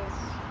wonders.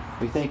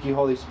 We thank you,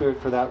 Holy Spirit,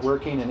 for that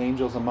working and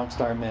angels amongst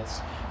our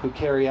midst who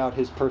carry out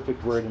His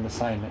perfect word and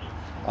assignment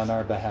on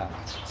our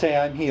behalf. Say,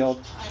 I'm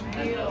healed,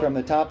 from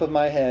the top of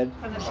my head,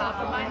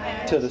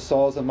 to the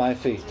soles of my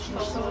feet.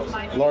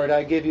 Lord,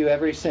 I give you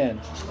every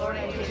sin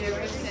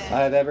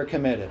I have ever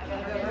committed.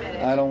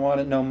 I don't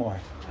want it no more.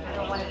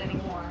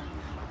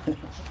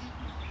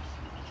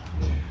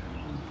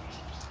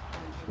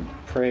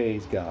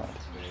 Praise God.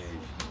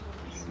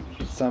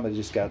 Somebody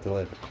just got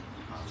delivered.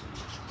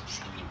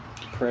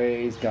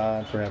 Praise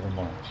God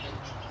forevermore.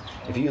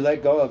 If you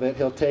let go of it,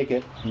 He'll take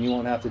it and you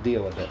won't have to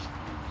deal with it.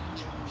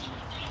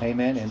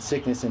 Amen. And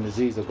sickness and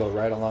disease will go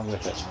right along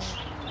with it.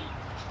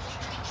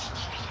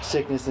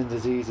 Sickness and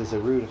disease is a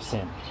root of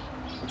sin.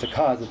 It's a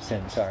cause of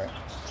sin, sorry.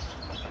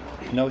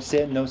 No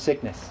sin, no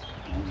sickness.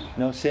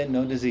 No sin,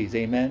 no disease.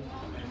 Amen.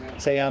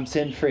 Say, I'm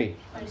sin-free.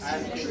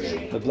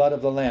 The blood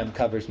of the Lamb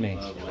covers me.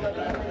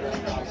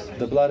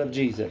 The blood of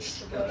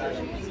Jesus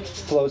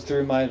flows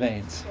through my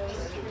veins.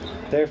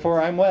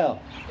 Therefore, I'm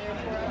well.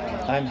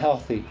 I'm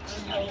healthy.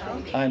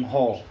 I'm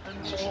whole.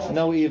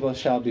 No evil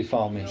shall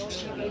befall me,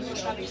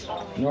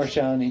 nor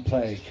shall any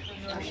plague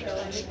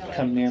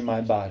come near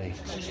my body.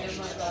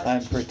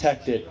 I'm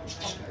protected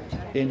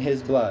in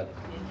His blood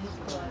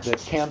that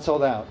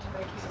canceled out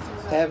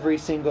every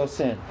single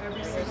sin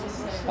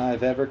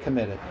I've ever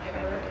committed.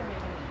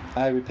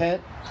 I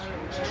repent.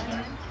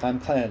 I'm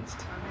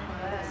cleansed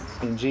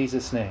in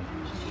Jesus' name.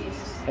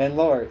 And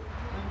Lord,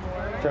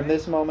 from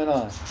this moment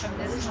on,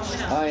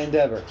 I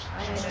endeavor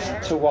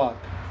to walk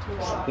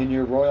in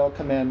your royal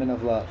commandment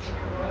of love.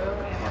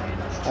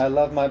 I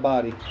love my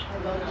body.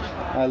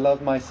 I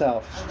love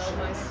myself.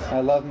 I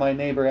love my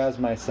neighbor as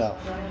myself.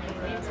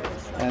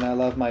 And I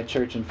love my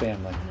church and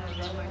family.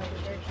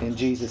 In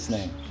Jesus'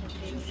 name.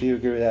 If you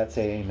agree with that,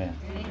 say amen.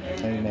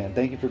 Amen.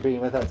 Thank you for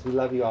being with us. We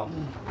love you all.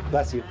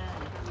 Bless you.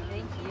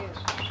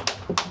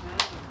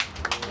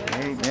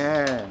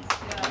 Amen.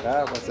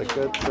 That was a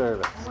good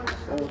service.